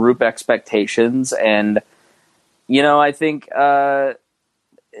the group expectations. And, I think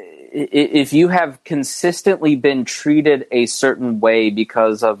if you have consistently been treated a certain way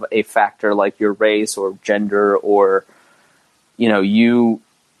because of a factor like your race or gender or, you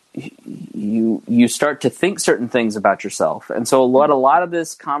start to think certain things about yourself. And so what a lot of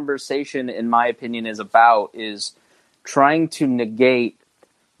this conversation, in my opinion, is trying to negate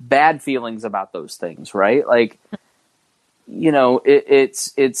bad feelings about those things, right? Like,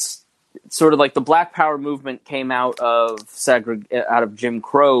 it's sort of like the Black Power movement came out of Jim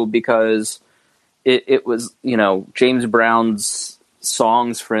Crow because it was, James Brown's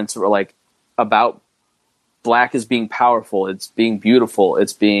songs, for instance, were like about Black as being powerful, it's being beautiful,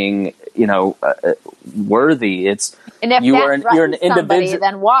 it's being, worthy. It's and if you're an individual,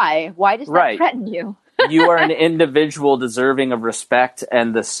 then why does that threaten you? You are an individual deserving of respect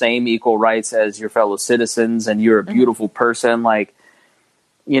and the same equal rights as your fellow citizens, and you're a beautiful person. Like,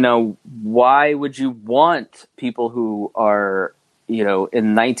 why would you want people who are, in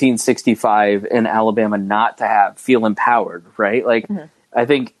 1965 in Alabama not to feel empowered, right? Like, I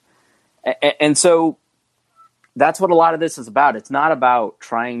think, and so that's what a lot of this is about. It's not about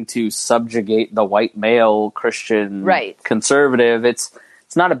trying to subjugate the white male Christian conservative. It's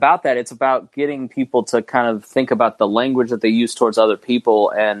not about that. It's about getting people to kind of think about the language that they use towards other people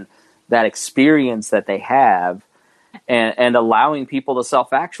and that experience that they have, and allowing people to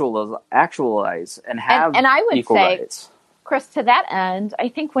self-actualize and have and I would equal say, rights. Chris, to that end, I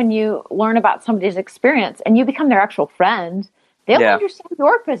think when you learn about somebody's experience and you become their actual friend, They'll understand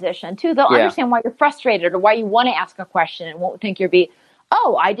your position too. They'll understand why you're frustrated or why you want to ask a question and won't think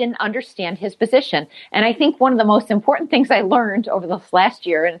I didn't understand his position. And I think one of the most important things I learned over this last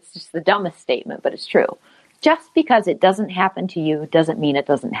year, and it's just the dumbest statement, but it's true. Just because it doesn't happen to you doesn't mean it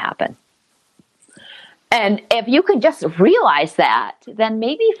doesn't happen. And if you could just realize that, then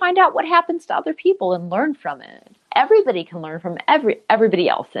maybe find out what happens to other people and learn from it. Everybody can learn from everybody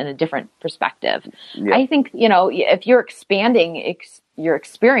else in a different perspective. Yeah. I think, if you're expanding your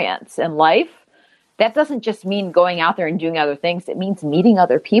experience in life, that doesn't just mean going out there and doing other things. It means meeting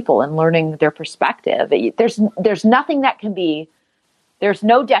other people and learning their perspective. There's nothing that can be, there's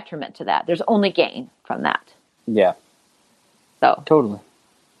no detriment to that. There's only gain from that. Yeah. So. Totally.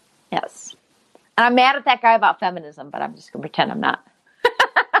 Yes. And I'm mad at that guy about feminism, but I'm just going to pretend I'm not.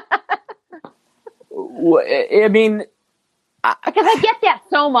 I mean, because I get that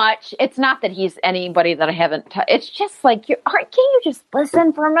so much. It's not that he's anybody that I haven't. It's just like, can't you just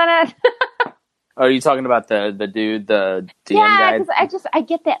listen for a minute? Are you talking about the dude, the DM guy? Yeah, because I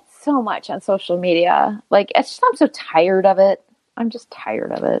get that so much on social media. Like, I'm so tired of it. I'm just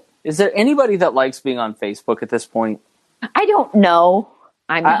tired of it. Is there anybody that likes being on Facebook at this point? I don't know.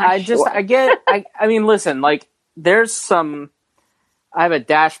 I'm not sure. I mean, listen, like, I have a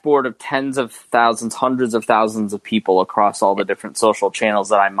dashboard of tens of thousands, hundreds of thousands of people across all the different social channels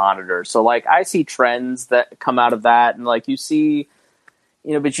that I monitor. So, like, I see trends that come out of that, and, like, you see,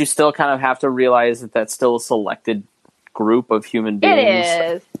 but you still kind of have to realize that that's still a selected group of human beings.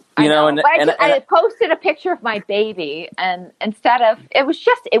 It is. I posted a picture of my baby, and instead of, it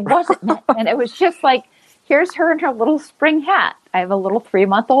wasn't meant, and it was just like, here's her in her little spring hat. I have a little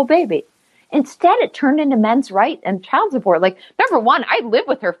 3-month-old baby. Instead, it turned into men's right and child support. Like, number one, I live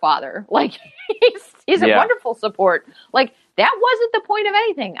with her father. Like, he's a wonderful support. Like, that wasn't the point of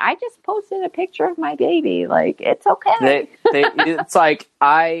anything. I just posted a picture of my baby. Like, it's okay. It's like,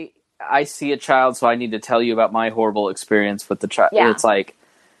 I see a child, so I need to tell you about my horrible experience with the child. Yeah. It's like,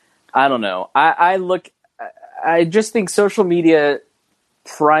 I don't know. I just think social media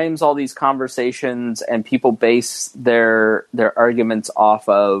primes all these conversations, and people base their arguments off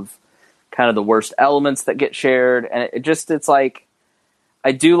of kind of the worst elements that get shared. And it's like,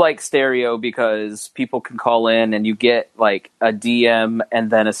 I do like stereo because people can call in and you get like a DM and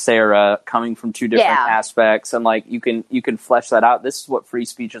then a Sarah coming from two different aspects. And like, you can flesh that out. This is what free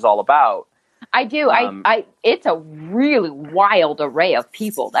speech is all about. I do. It's a really wild array of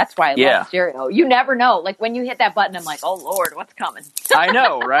people. That's why I love stereo. You never know. Like, when you hit that button, I'm like, oh Lord, what's coming? I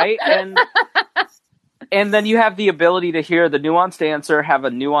know. Right. And then you have the ability to hear the nuanced answer, have a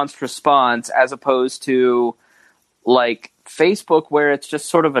nuanced response, as opposed to like Facebook, where it's just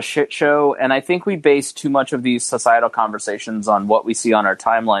sort of a shit show. And I think we base too much of these societal conversations on what we see on our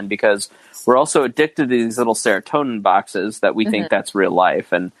timeline, because we're also addicted to these little serotonin boxes that we think that's real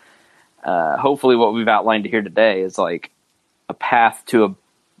life. And hopefully what we've outlined here today is like a path to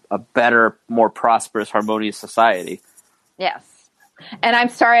a better, more prosperous, harmonious society. Yes. And I'm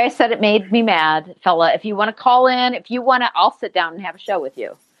sorry I said it made me mad, fella. If you want to call in, I'll sit down and have a show with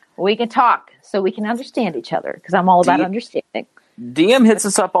you. We can talk so we can understand each other, because I'm all about understanding. DM hits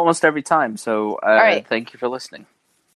us up almost every time. So all right. Thank you for listening.